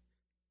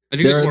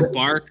think there's more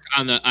bark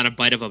on a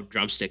bite of a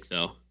drumstick,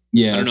 though.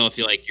 Yeah. I don't know if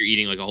you're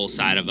eating like a whole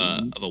side of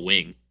a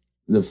wing.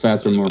 The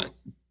fats are more,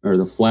 or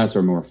the flats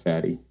are more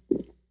fatty.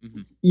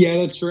 Mm-hmm. Yeah,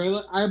 that's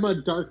right. I'm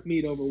a dark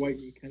meat over white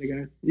meat kind of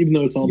guy, even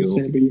though it's all the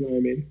same. But you know what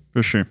I mean.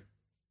 For sure.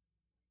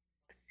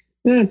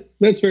 Yeah,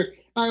 that's fair.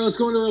 All right, let's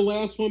go into our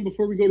last one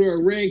before we go to our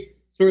rank.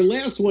 So our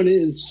last one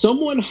is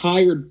someone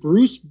hired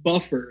Bruce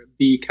Buffer,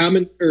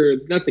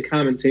 not the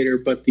commentator,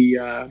 but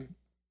the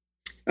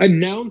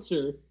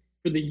announcer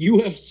for the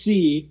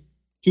UFC,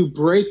 to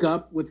break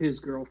up with his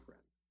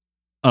girlfriend.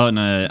 Oh, on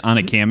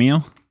a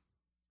cameo?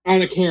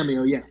 On a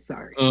cameo, yeah,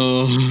 sorry.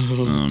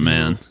 Oh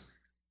man.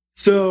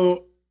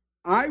 So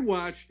I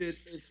watched it.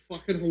 It's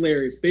fucking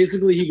hilarious.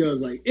 Basically, he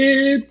goes like,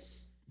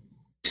 "It's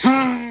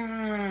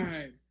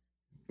time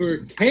for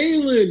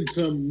Kalen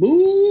to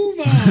move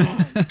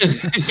on."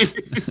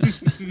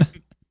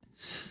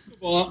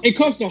 Well, it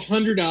cost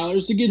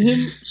 $100 to get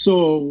him,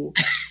 so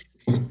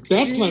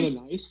that's kind of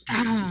nice.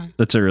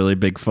 That's a really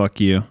big fuck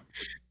you.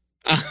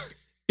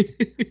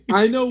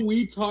 I know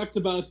we talked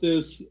about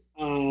this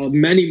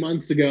many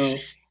months ago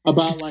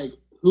about like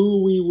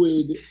who we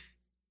would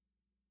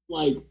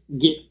like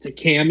get to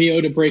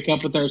cameo to break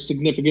up with our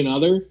significant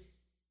other.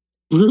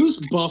 Bruce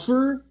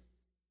Buffer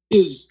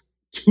is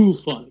too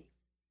funny.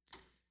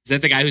 Is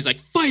that the guy who's like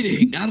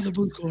fighting out of the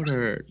blue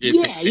corner?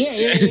 Yeah.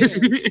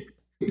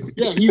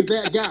 Yeah, he's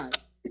that guy.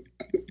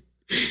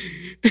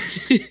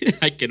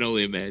 I can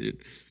only imagine.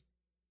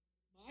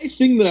 My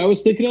thing that I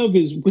was thinking of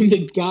is when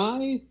the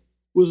guy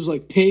was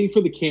like paying for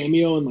the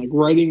cameo and like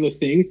writing the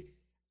thing,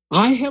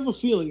 I have a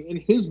feeling in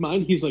his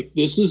mind he's like,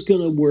 this is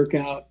gonna work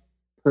out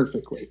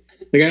perfectly.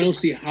 Like I don't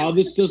see how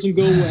this doesn't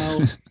go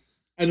well.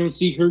 I don't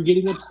see her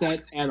getting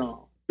upset at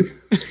all.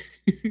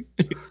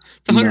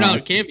 It's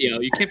 $100 cameo.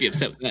 You can't be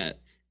upset with that.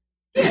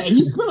 Yeah,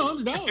 he spent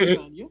 $100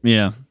 on you.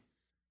 Yeah.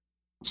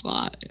 It's a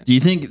lot. Yeah. Do you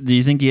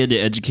think he had to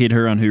educate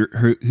her on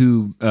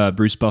who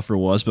Bruce Buffer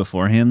was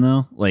beforehand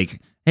though?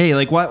 Like, hey,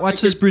 like watch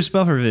this Bruce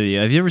Buffer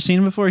video. Have you ever seen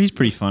him before? He's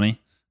pretty funny.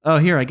 Oh,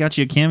 here, I got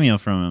you a cameo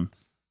from him.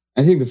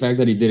 I think the fact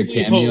that he did a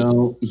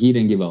cameo, he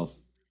didn't give a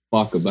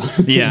fuck about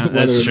it. Yeah,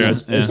 that's true.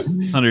 Yeah.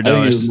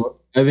 $100.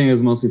 I think it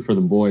was mostly for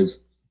the boys.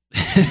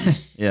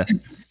 Yeah,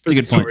 it's a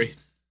good point.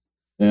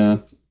 Yeah.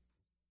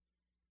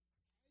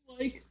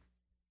 Like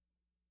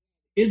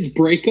his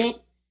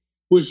breakup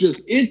was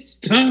just, it's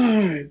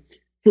time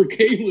for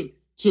Caleb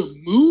to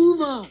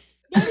move on.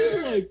 Not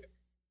even like,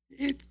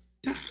 it's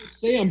time to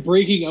say I'm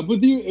breaking up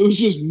with you. It was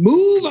just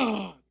move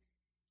on.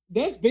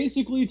 That's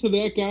basically to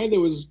that guy that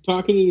was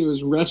talking into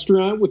his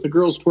restaurant with the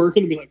girls twerking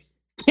and be like,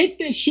 take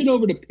that shit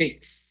over to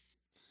Pink.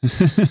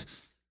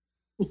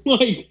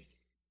 Like,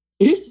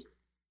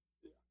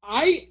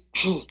 I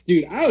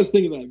was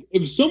thinking like,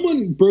 if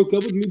someone broke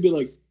up with me, be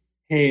like,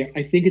 hey,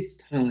 I think it's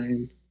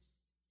time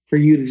for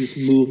you to just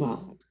move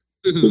on.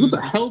 Like, what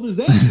the hell does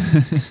that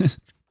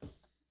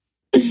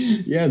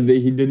mean? Yeah,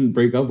 he didn't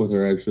break up with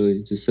her, actually.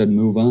 He just said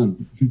move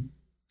on.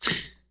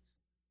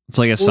 It's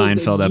like a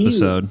Seinfeld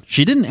episode.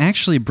 She didn't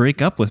actually break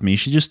up with me.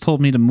 She just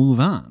told me to move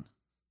on.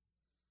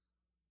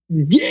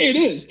 Yeah, it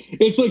is.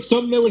 It's like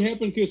something that would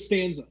happen to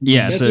Costanza.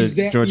 Yeah, it's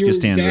a George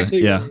Costanza.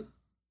 Exactly right.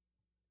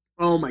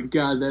 Oh my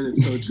God, that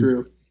is so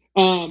true.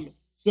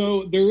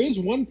 So there is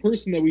one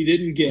person that we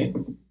didn't get.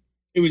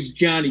 It was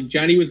Johnny.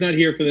 Johnny was not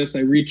here for this. I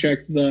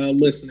rechecked the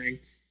listening.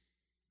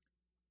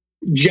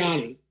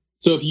 Johnny.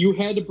 So if you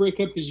had to break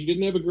up because you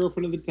didn't have a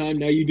girlfriend at the time,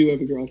 now you do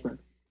have a girlfriend.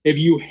 If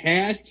you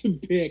had to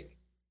pick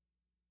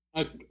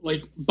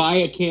buy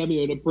a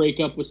cameo to break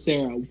up with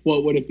Sarah,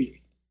 what would it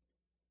be?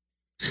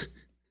 This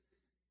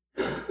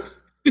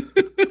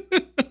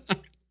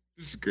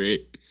is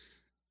great.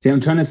 See, I'm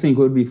trying to think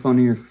what would be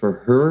funnier for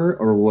her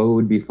or what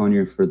would be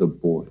funnier for the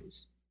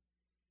boys.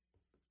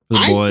 For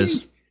the boys. I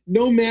think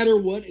no matter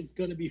what, it's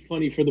going to be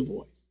funny for the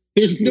boys.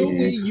 There's no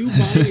way you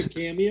buying a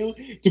cameo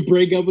to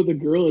break up with a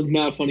girl is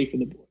not funny for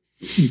the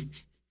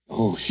boys.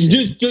 Oh,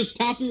 shit. Just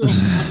top your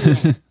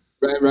own.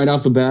 Right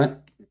off the bat.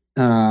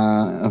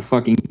 A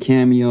fucking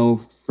cameo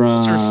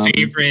from. What's her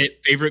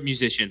favorite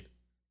musician?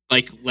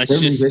 Like, let's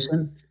just.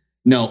 Musician?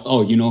 No.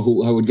 Oh, you know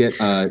who I would get?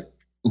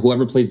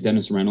 Whoever plays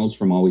Dennis Reynolds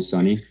from Always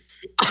Sunny.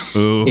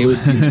 Ooh. It would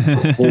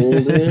be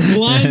coldest.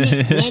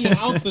 Glenn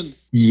Halpin.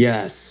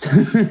 Yes.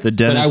 The But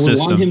Dennis I would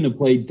system. want him to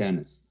play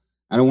Dennis.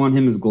 I don't want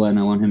him as Glenn.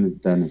 I want him as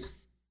Dennis.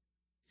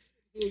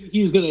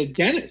 He's gonna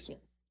Dennis her.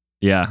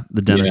 Yeah,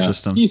 the Dennis Yeah.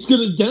 system. He's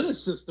gonna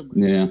Dennis system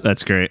her. Yeah.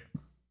 That's great.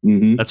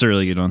 Hmm. That's a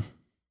really good one.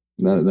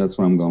 That's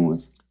what I'm going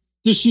with.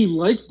 Does she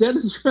like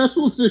Dennis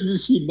Reynolds or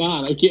does she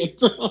not? I can't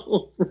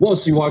tell. Well,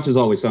 she watches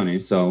Always Sunny,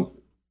 so,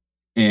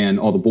 and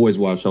all the boys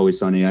watch Always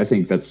Sunny. I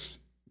think that's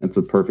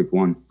a perfect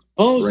one.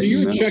 Oh, so Right in you're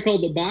the a middle. check all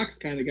the box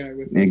kind of guy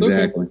with this.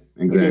 Exactly.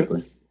 Okay.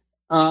 Exactly.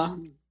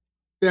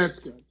 That's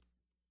good.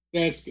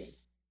 That's good.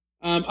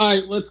 All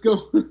right, let's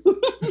go.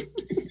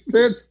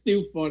 That's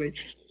too funny.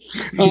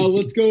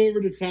 Let's go over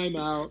to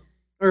timeout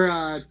or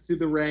to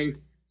the rank.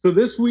 So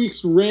this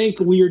week's rank,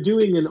 we are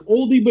doing an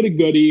oldie but a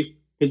goodie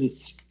because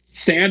it's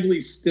sadly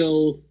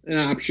still an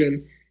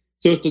option.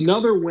 So it's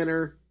another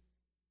winner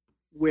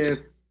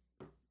with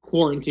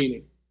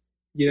quarantining.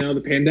 You know,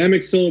 the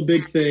pandemic's still a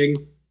big thing.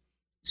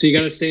 So you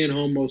got to stay at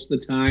home most of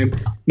the time.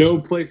 No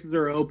places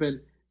are open.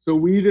 So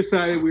we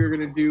decided we were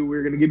going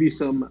to give you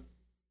some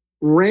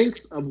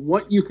ranks of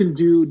what you can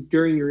do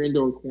during your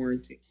indoor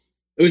quarantine.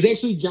 It was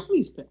actually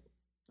Johnny's pick.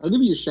 I'll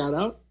give you a shout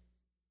out.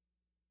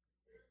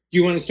 Do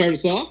you want to start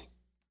us off?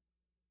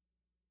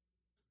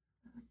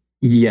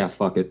 Yeah,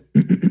 fuck it.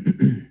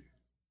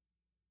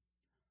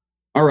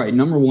 All right,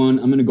 number one,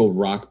 I'm gonna go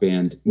rock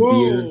band.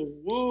 Beer.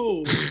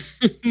 Whoa.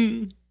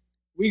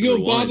 We Number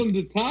go one. bottom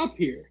to top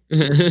here.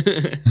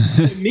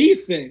 The me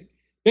thing.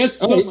 That's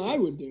something I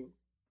would do.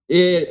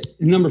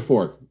 Number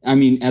four. I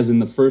mean, as in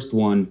the first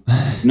one,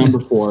 number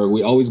four.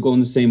 We always go in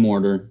the same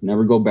order,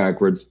 never go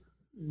backwards.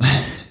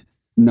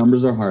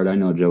 Numbers are hard, I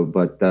know, Joe,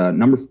 but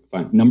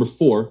number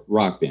four,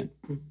 rock band.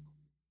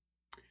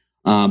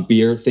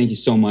 Beer, thank you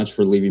so much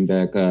for leaving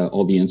back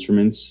all the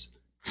instruments,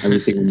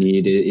 everything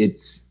we need.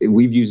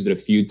 We've used it a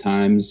few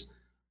times.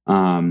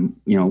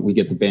 We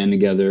get the band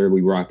together,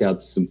 we rock out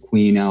to some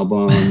Queen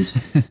albums.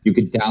 You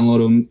could download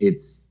them.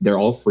 They're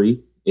all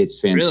free.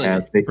 It's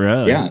fantastic.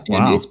 Really? Yeah,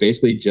 Wow. and it's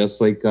basically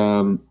just like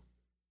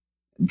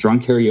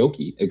drunk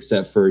karaoke,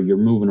 except for you're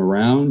moving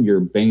around, you're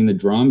banging the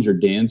drums, you're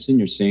dancing,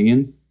 you're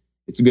singing.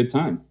 It's a good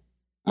time.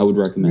 I would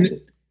recommend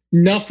it.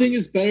 Nothing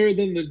is better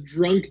than the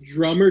drunk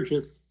drummer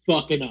just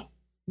fucking up.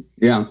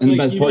 Yeah, and the Like,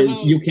 best you know part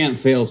how- is you can't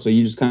fail, so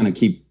you just kind of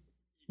keep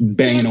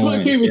banging That's away.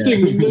 my favorite Yeah.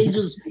 thing when they're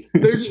just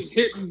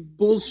hitting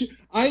bullshit.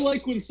 I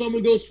like when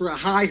someone goes for a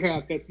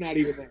hi-hat that's not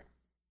even there.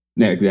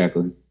 Yeah,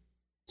 exactly.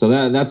 So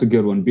that's a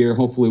good one. Beer.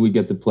 Hopefully, we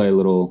get to play a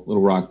little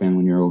rock band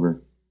when you're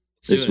over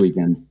this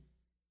weekend.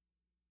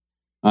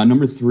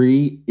 Number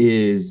three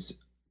is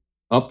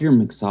up your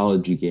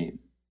mixology game.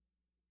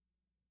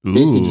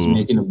 Basically, just Ooh.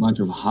 making a bunch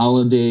of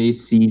holiday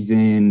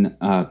season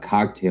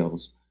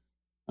cocktails.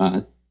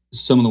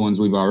 Some of the ones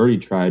we've already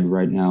tried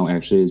right now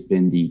actually has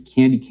been the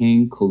Candy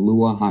King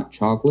Kahlua Hot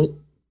Chocolate,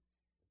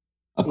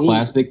 a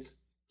classic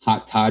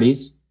hot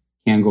toddies.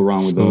 Can't go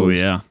wrong with those. Oh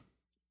yeah.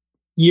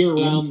 Year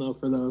round though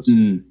for those.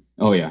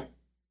 Oh yeah.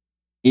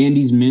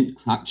 Andy's Mint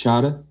Hot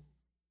Chata,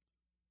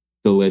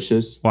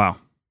 delicious, Wow.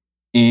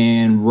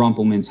 and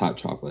Rumpleman's Hot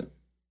Chocolate.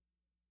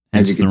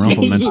 Hence the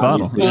Rumplemints see.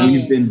 bottle.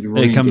 We've been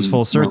It comes drinking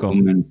full circle.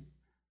 Rumplemints.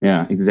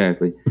 Yeah,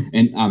 exactly.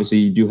 And obviously,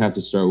 you do have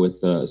to start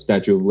with a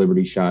Statue of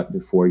Liberty shot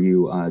before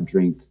you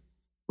drink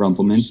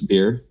Rumplemints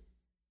beer.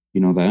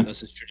 You know that? That's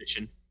his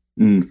tradition.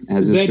 Is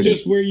As that tradition.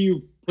 just where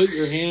you put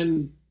your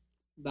hand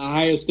the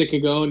highest it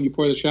could go and you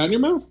pour the shot in your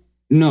mouth?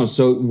 No,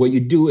 so what you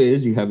do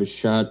is you have a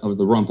shot of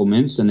the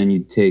Rumplemints, and then you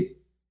take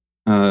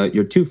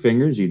your two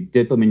fingers, you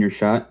dip them in your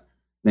shot,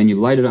 then you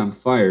light it on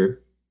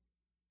fire,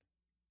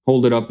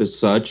 hold it up as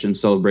such in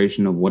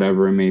celebration of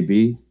whatever it may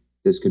be.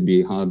 This could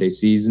be holiday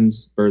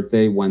seasons,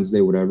 birthday, Wednesday,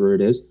 whatever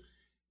it is.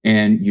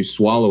 And you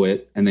swallow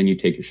it, and then you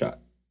take your shot.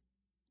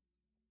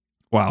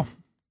 Wow.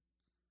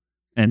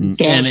 And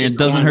Yeah, and it it's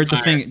doesn't on hurt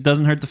fire.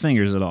 doesn't hurt the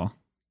fingers at all.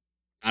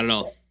 I don't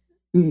know.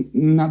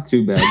 Not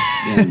too bad.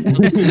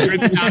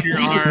 Drip down your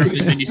arm and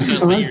then you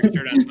suddenly your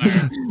shirt on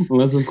fire.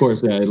 Unless, of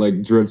course, it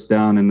like drips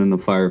down, and then the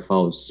fire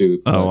follows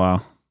suit. Oh But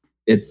wow.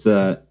 it's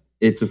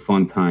a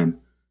fun time.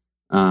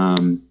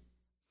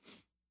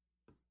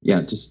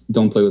 Yeah, just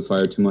don't play with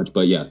fire too much.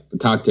 But yeah, the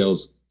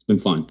cocktails, it's been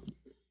fun.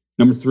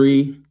 Number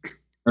two.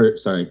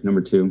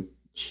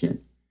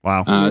 Shit.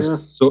 Wow. Yeah.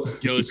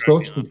 Joe's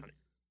Social,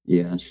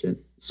 yeah,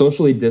 shit.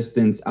 Socially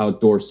distanced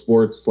outdoor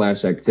sports /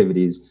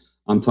 activities.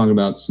 I'm talking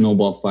about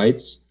snowball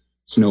fights,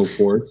 snow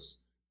forts,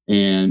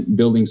 and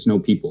building snow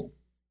people,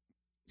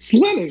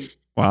 Sledding.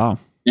 Wow.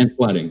 and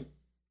sledding,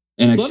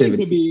 and Sledding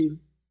activity. could be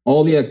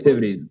All the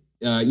activities.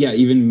 Yeah,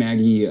 even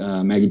Maggie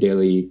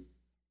Daly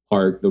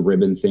Park, the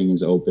ribbon thing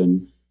is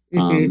open.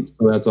 So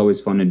that's always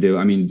fun to do.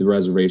 I mean, the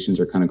reservations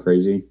are kind of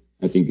crazy.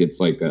 I think it's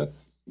like a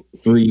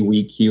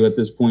 3-week queue at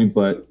this point,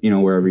 but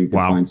wherever you can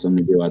Wow. find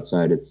something to do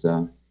outside, it's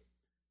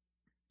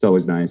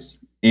always nice.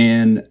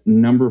 And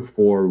number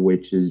 4,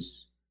 which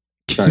is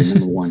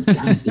number 1.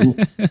 God damn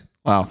it.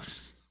 Wow.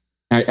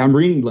 I'm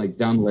reading like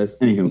down the list.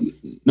 Anywho,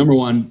 number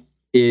 1,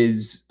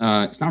 is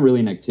it's not really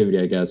an activity,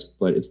 I guess,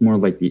 but it's more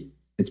of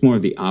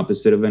the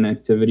opposite of an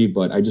activity.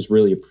 But I just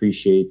really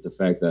appreciate the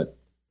fact that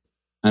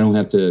I don't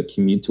have to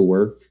commute to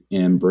work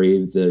and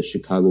brave the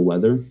Chicago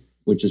weather,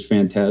 which is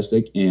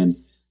fantastic.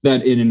 And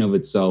that in and of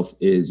itself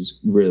is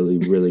really,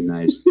 really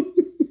nice.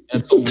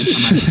 That's the only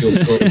time I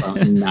feel good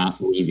about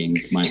not leaving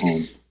my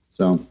home.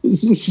 So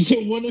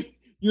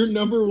your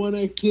number one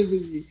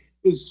activity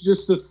is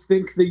just to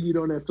think that you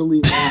don't have to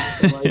leave the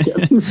house. I like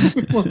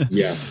it.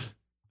 Yeah.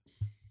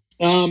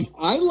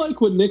 I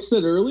like what Nick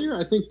said earlier.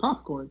 I think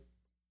popcorn.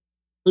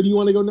 Who do you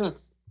want to go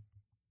next?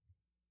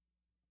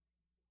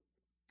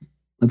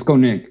 Let's go,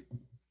 Nick.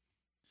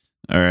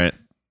 All right.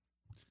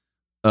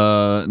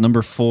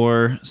 Number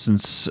 4,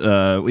 since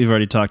we've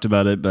already talked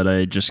about it, but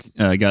I just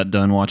got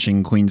done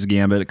watching Queen's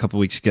Gambit a couple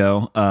weeks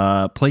ago.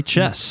 Play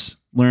chess.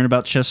 Learn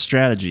about chess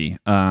strategy.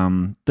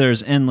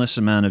 There's endless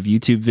amount of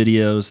YouTube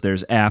videos.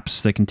 There's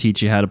apps that can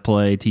teach you how to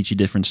play, teach you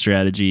different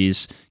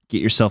strategies.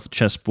 Get yourself a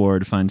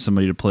chessboard, find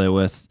somebody to play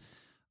with.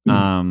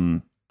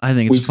 I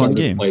think it's a fun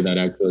game. Play that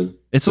actually.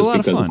 It's a lot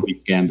of fun.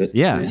 Gambit.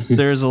 Yeah,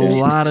 there's a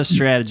lot of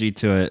strategy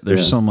to it.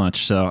 There's so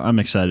much. So I'm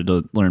excited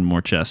to learn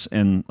more chess.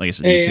 And like I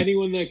said, hey, YouTube.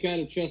 anyone that got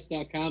a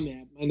chess.com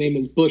app, my name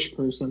is Bush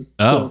Person.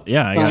 Oh, so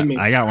yeah,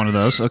 I got one of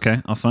those.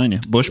 Okay, I'll find you.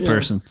 Bush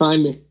Person.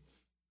 Find me.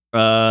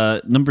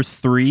 Number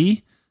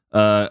 3,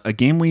 a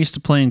game we used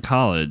to play in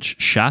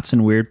college, Shots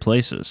in Weird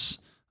Places.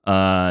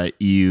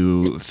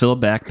 You fill a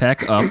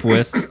backpack up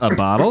with a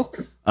bottle.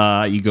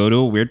 You go to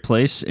a weird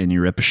place and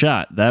you rip a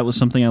shot. That was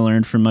something I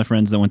learned from my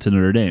friends that went to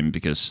Notre Dame,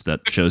 because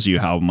that shows you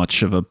how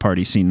much of a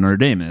party scene Notre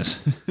Dame is.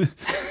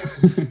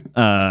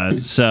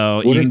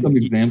 So what are some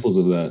examples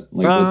of that?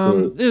 Like,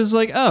 it was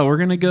like, oh, we're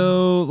gonna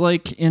go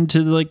like into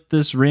like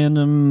this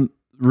random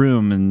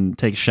room and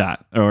take a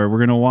shot, or we're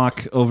gonna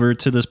walk over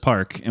to this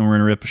park and we're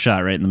gonna rip a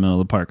shot right in the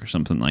middle of the park, or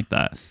something like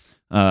that.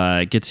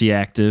 It gets you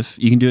active.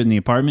 You can do it in the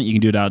apartment. You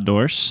can do it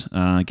outdoors.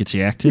 Gets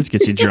you active.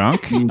 Gets you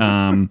drunk.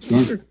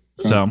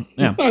 So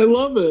yeah, I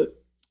love it.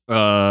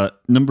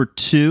 Number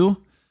 2,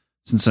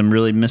 since I'm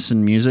really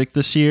missing music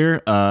this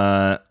year,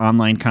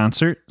 online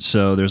concert.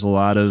 So there's a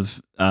lot of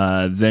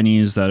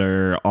venues that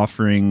are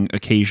offering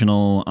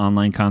occasional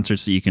online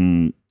concerts that you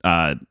can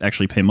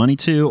actually pay money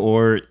to,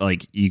 or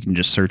like you can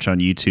just search on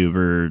YouTube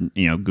or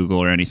Google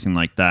or anything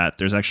like that.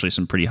 There's actually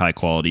some pretty high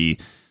quality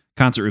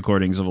concert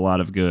recordings of a lot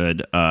of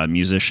good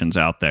musicians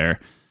out there.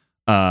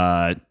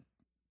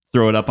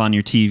 Throw it up on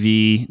your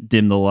TV,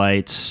 dim the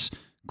lights,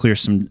 clear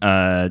some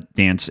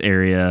dance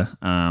area.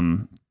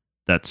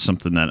 That's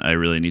something that I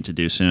really need to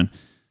do soon.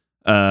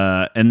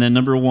 And then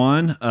number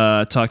 1,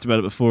 talked about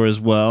it before as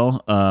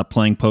well,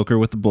 playing poker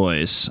with the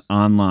boys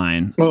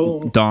online.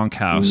 Donk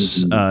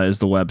House is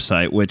the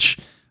website, which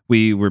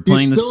we were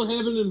playing. You still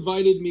haven't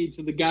invited me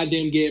to the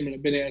goddamn game, and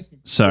I've been asking.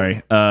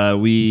 Sorry.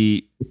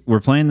 We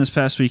were playing this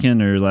past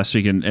weekend or last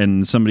weekend,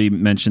 and somebody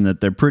mentioned that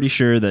they're pretty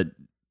sure that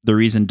the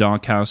reason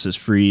Donk House is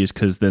free is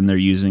because then they're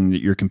using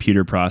your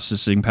computer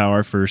processing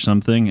power for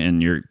something,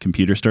 and your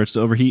computer starts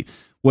to overheat.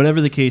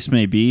 Whatever the case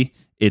may be,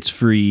 it's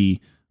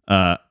free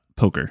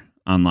poker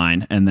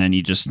online, and then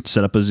you just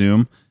set up a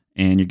Zoom,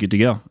 and you're good to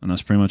go, and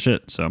that's pretty much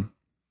it. So,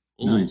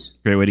 nice,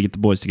 great way to get the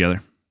boys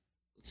together.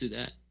 Let's do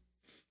that.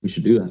 We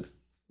should do that.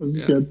 This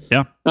is good.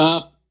 Yeah.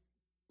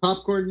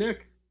 Popcorn,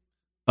 Nick.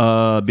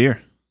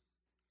 Beer.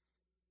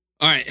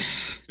 All right,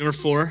 number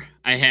 4.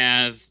 I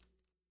have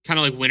kind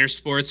of like winter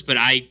sports, but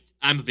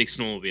I'm a big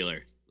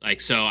snowmobiler.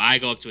 Like, so I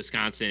go up to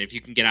Wisconsin. If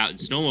you can get out and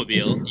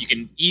snowmobile, you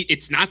can eat.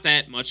 It's not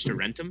that much to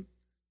rent them,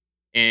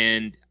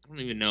 and I don't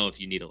even know if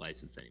you need a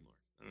license anymore.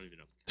 I don't even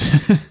know.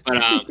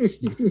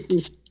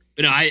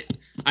 But no, I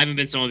haven't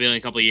been snowmobiling in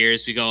a couple of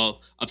years. We go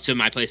up to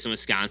my place in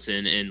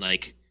Wisconsin, and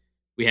like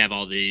we have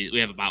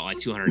about like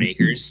 200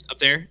 acres up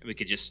there, and we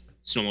could just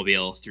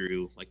snowmobile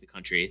through like the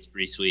country. It's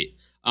pretty sweet.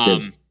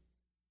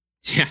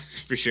 Yeah,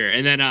 for sure.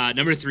 And then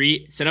number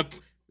 3, set up.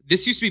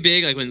 This used to be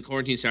big, like when the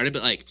quarantine started,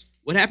 but like,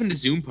 what happened to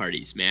Zoom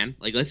parties, man?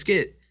 Like, let's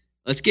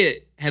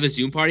have a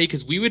Zoom party,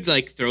 because we would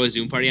like throw a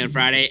Zoom party on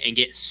Friday and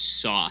get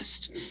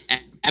sauced,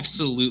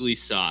 absolutely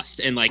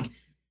sauced, and like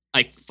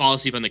fall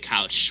asleep on the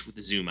couch with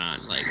the Zoom on,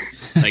 like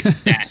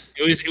that.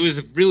 It was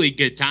a really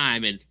good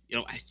time, and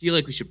I feel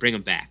like we should bring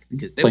them back,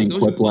 because playing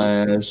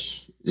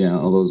Quiplash,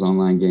 all those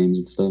online games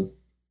and stuff.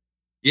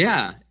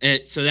 Yeah,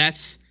 and so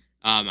that's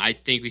I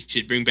think we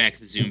should bring back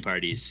the Zoom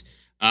parties.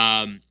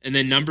 And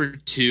then number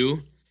 2,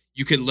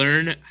 you could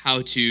learn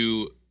how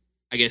to,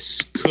 I guess,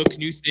 cook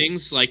new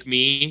things. Like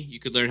me, you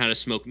could learn how to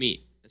smoke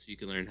meat. That's what you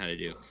can learn how to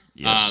do.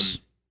 Yes.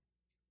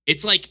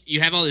 It's like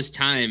you have all this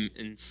time,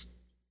 and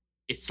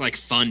it's like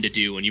fun to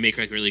do when you make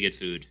like really good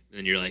food. And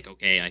then you're like,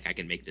 okay, like I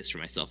can make this for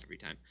myself every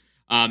time.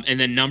 And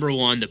then number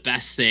 1, the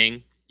best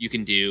thing you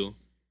can do,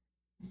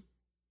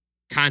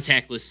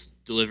 contactless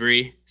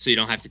delivery, so you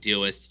don't have to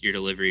deal with your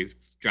delivery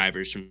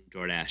drivers from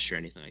DoorDash or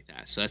anything like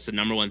that. So that's the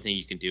number 1 thing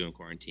you can do in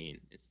quarantine.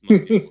 It's the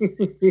most beautiful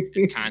thing.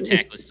 It's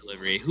contactless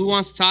delivery. Who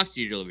wants to talk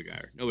to your delivery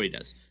driver? Nobody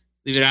does.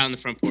 Leave it out on the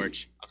front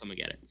porch. I'll come and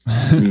get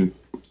it.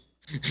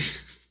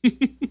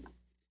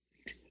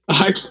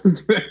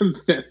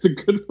 That's a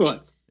good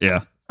one.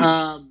 Yeah.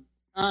 All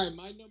right,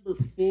 my number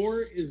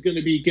 4 is going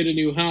to be get a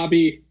new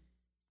hobby.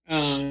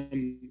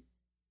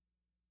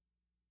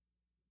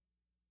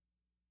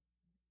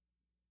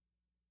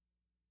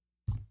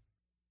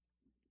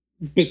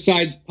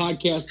 Besides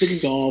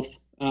podcasting, golf.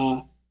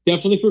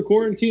 Definitely for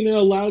quarantine,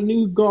 a lot of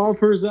new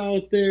golfers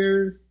out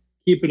there.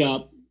 Keep it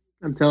up.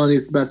 I'm telling you,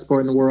 it's the best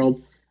sport in the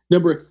world.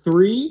 Number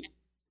 3,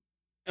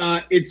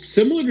 it's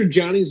similar to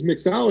Johnny's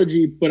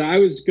mixology, but I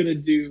was going to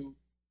do,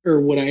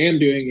 or what I am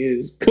doing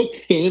is cook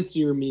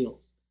fancier meals.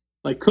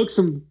 Like cook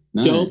some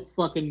dope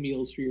fucking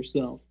meals for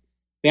yourself.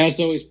 That's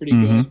always pretty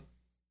good.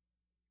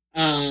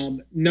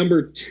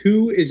 Number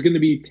 2 is going to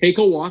be take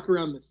a walk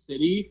around the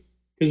city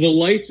because the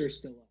lights are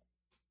still up.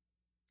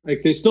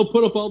 Like they still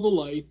put up all the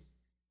lights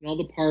and all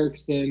the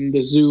parks and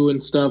the zoo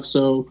and stuff.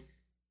 So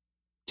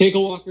take a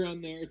walk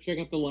around there, check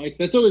out the lights.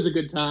 That's always a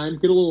good time.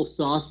 Get a little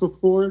sauce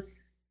before.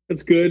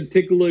 That's good.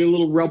 Take a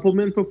little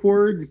Ruppelman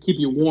before to keep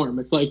you warm.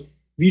 It's like if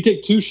you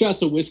take 2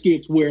 shots of whiskey,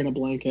 it's wearing a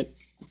blanket.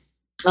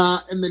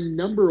 And then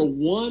number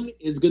 1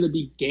 is going to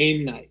be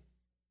game night.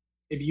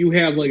 If you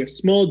have like a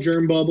small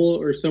germ bubble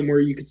or somewhere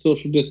you could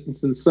social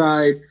distance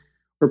inside,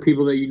 or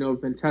people that you know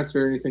have been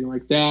tested or anything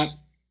like that,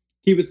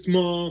 keep it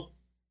small.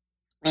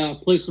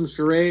 Play some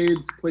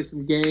charades, play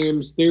some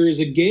games. There is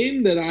a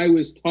game that I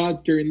was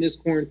taught during this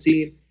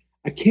quarantine.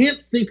 I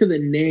can't think of the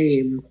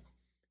name,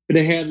 but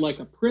it had like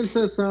a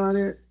princess on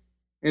it.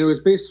 And it was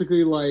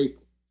basically like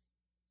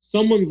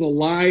someone's a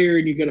liar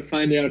and you got to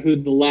find out who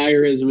the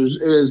liar is. It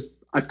was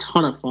a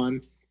ton of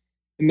fun.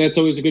 And that's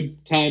always a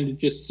good time to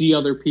just see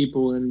other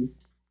people and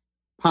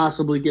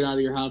possibly get out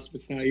of your house if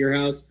it's not your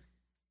house.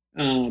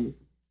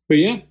 But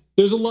yeah,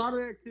 there's a lot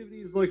of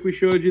activities like we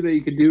showed you that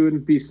you could do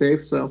and be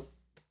safe. So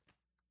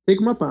take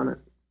them up on it.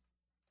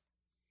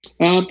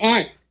 All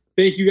right.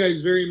 Thank you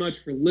guys very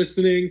much for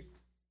listening.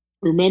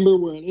 Remember,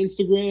 we're on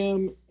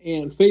Instagram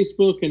and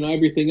Facebook and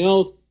everything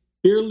else.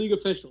 Beer League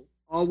Official.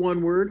 All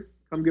one word.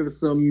 Come give us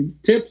some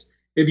tips.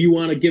 If you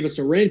want to give us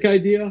a rank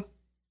idea,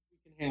 you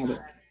can have it.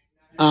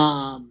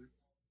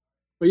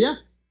 But yeah,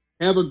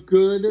 have a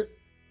good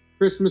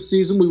Christmas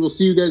season. We will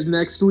see you guys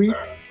next week.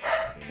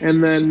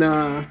 And then,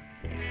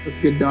 that's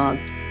a good dog.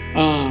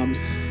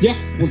 Yeah,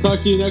 we'll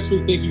talk to you next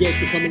week. Thank you guys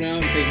for coming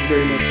out, and thank you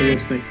very much for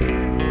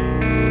listening.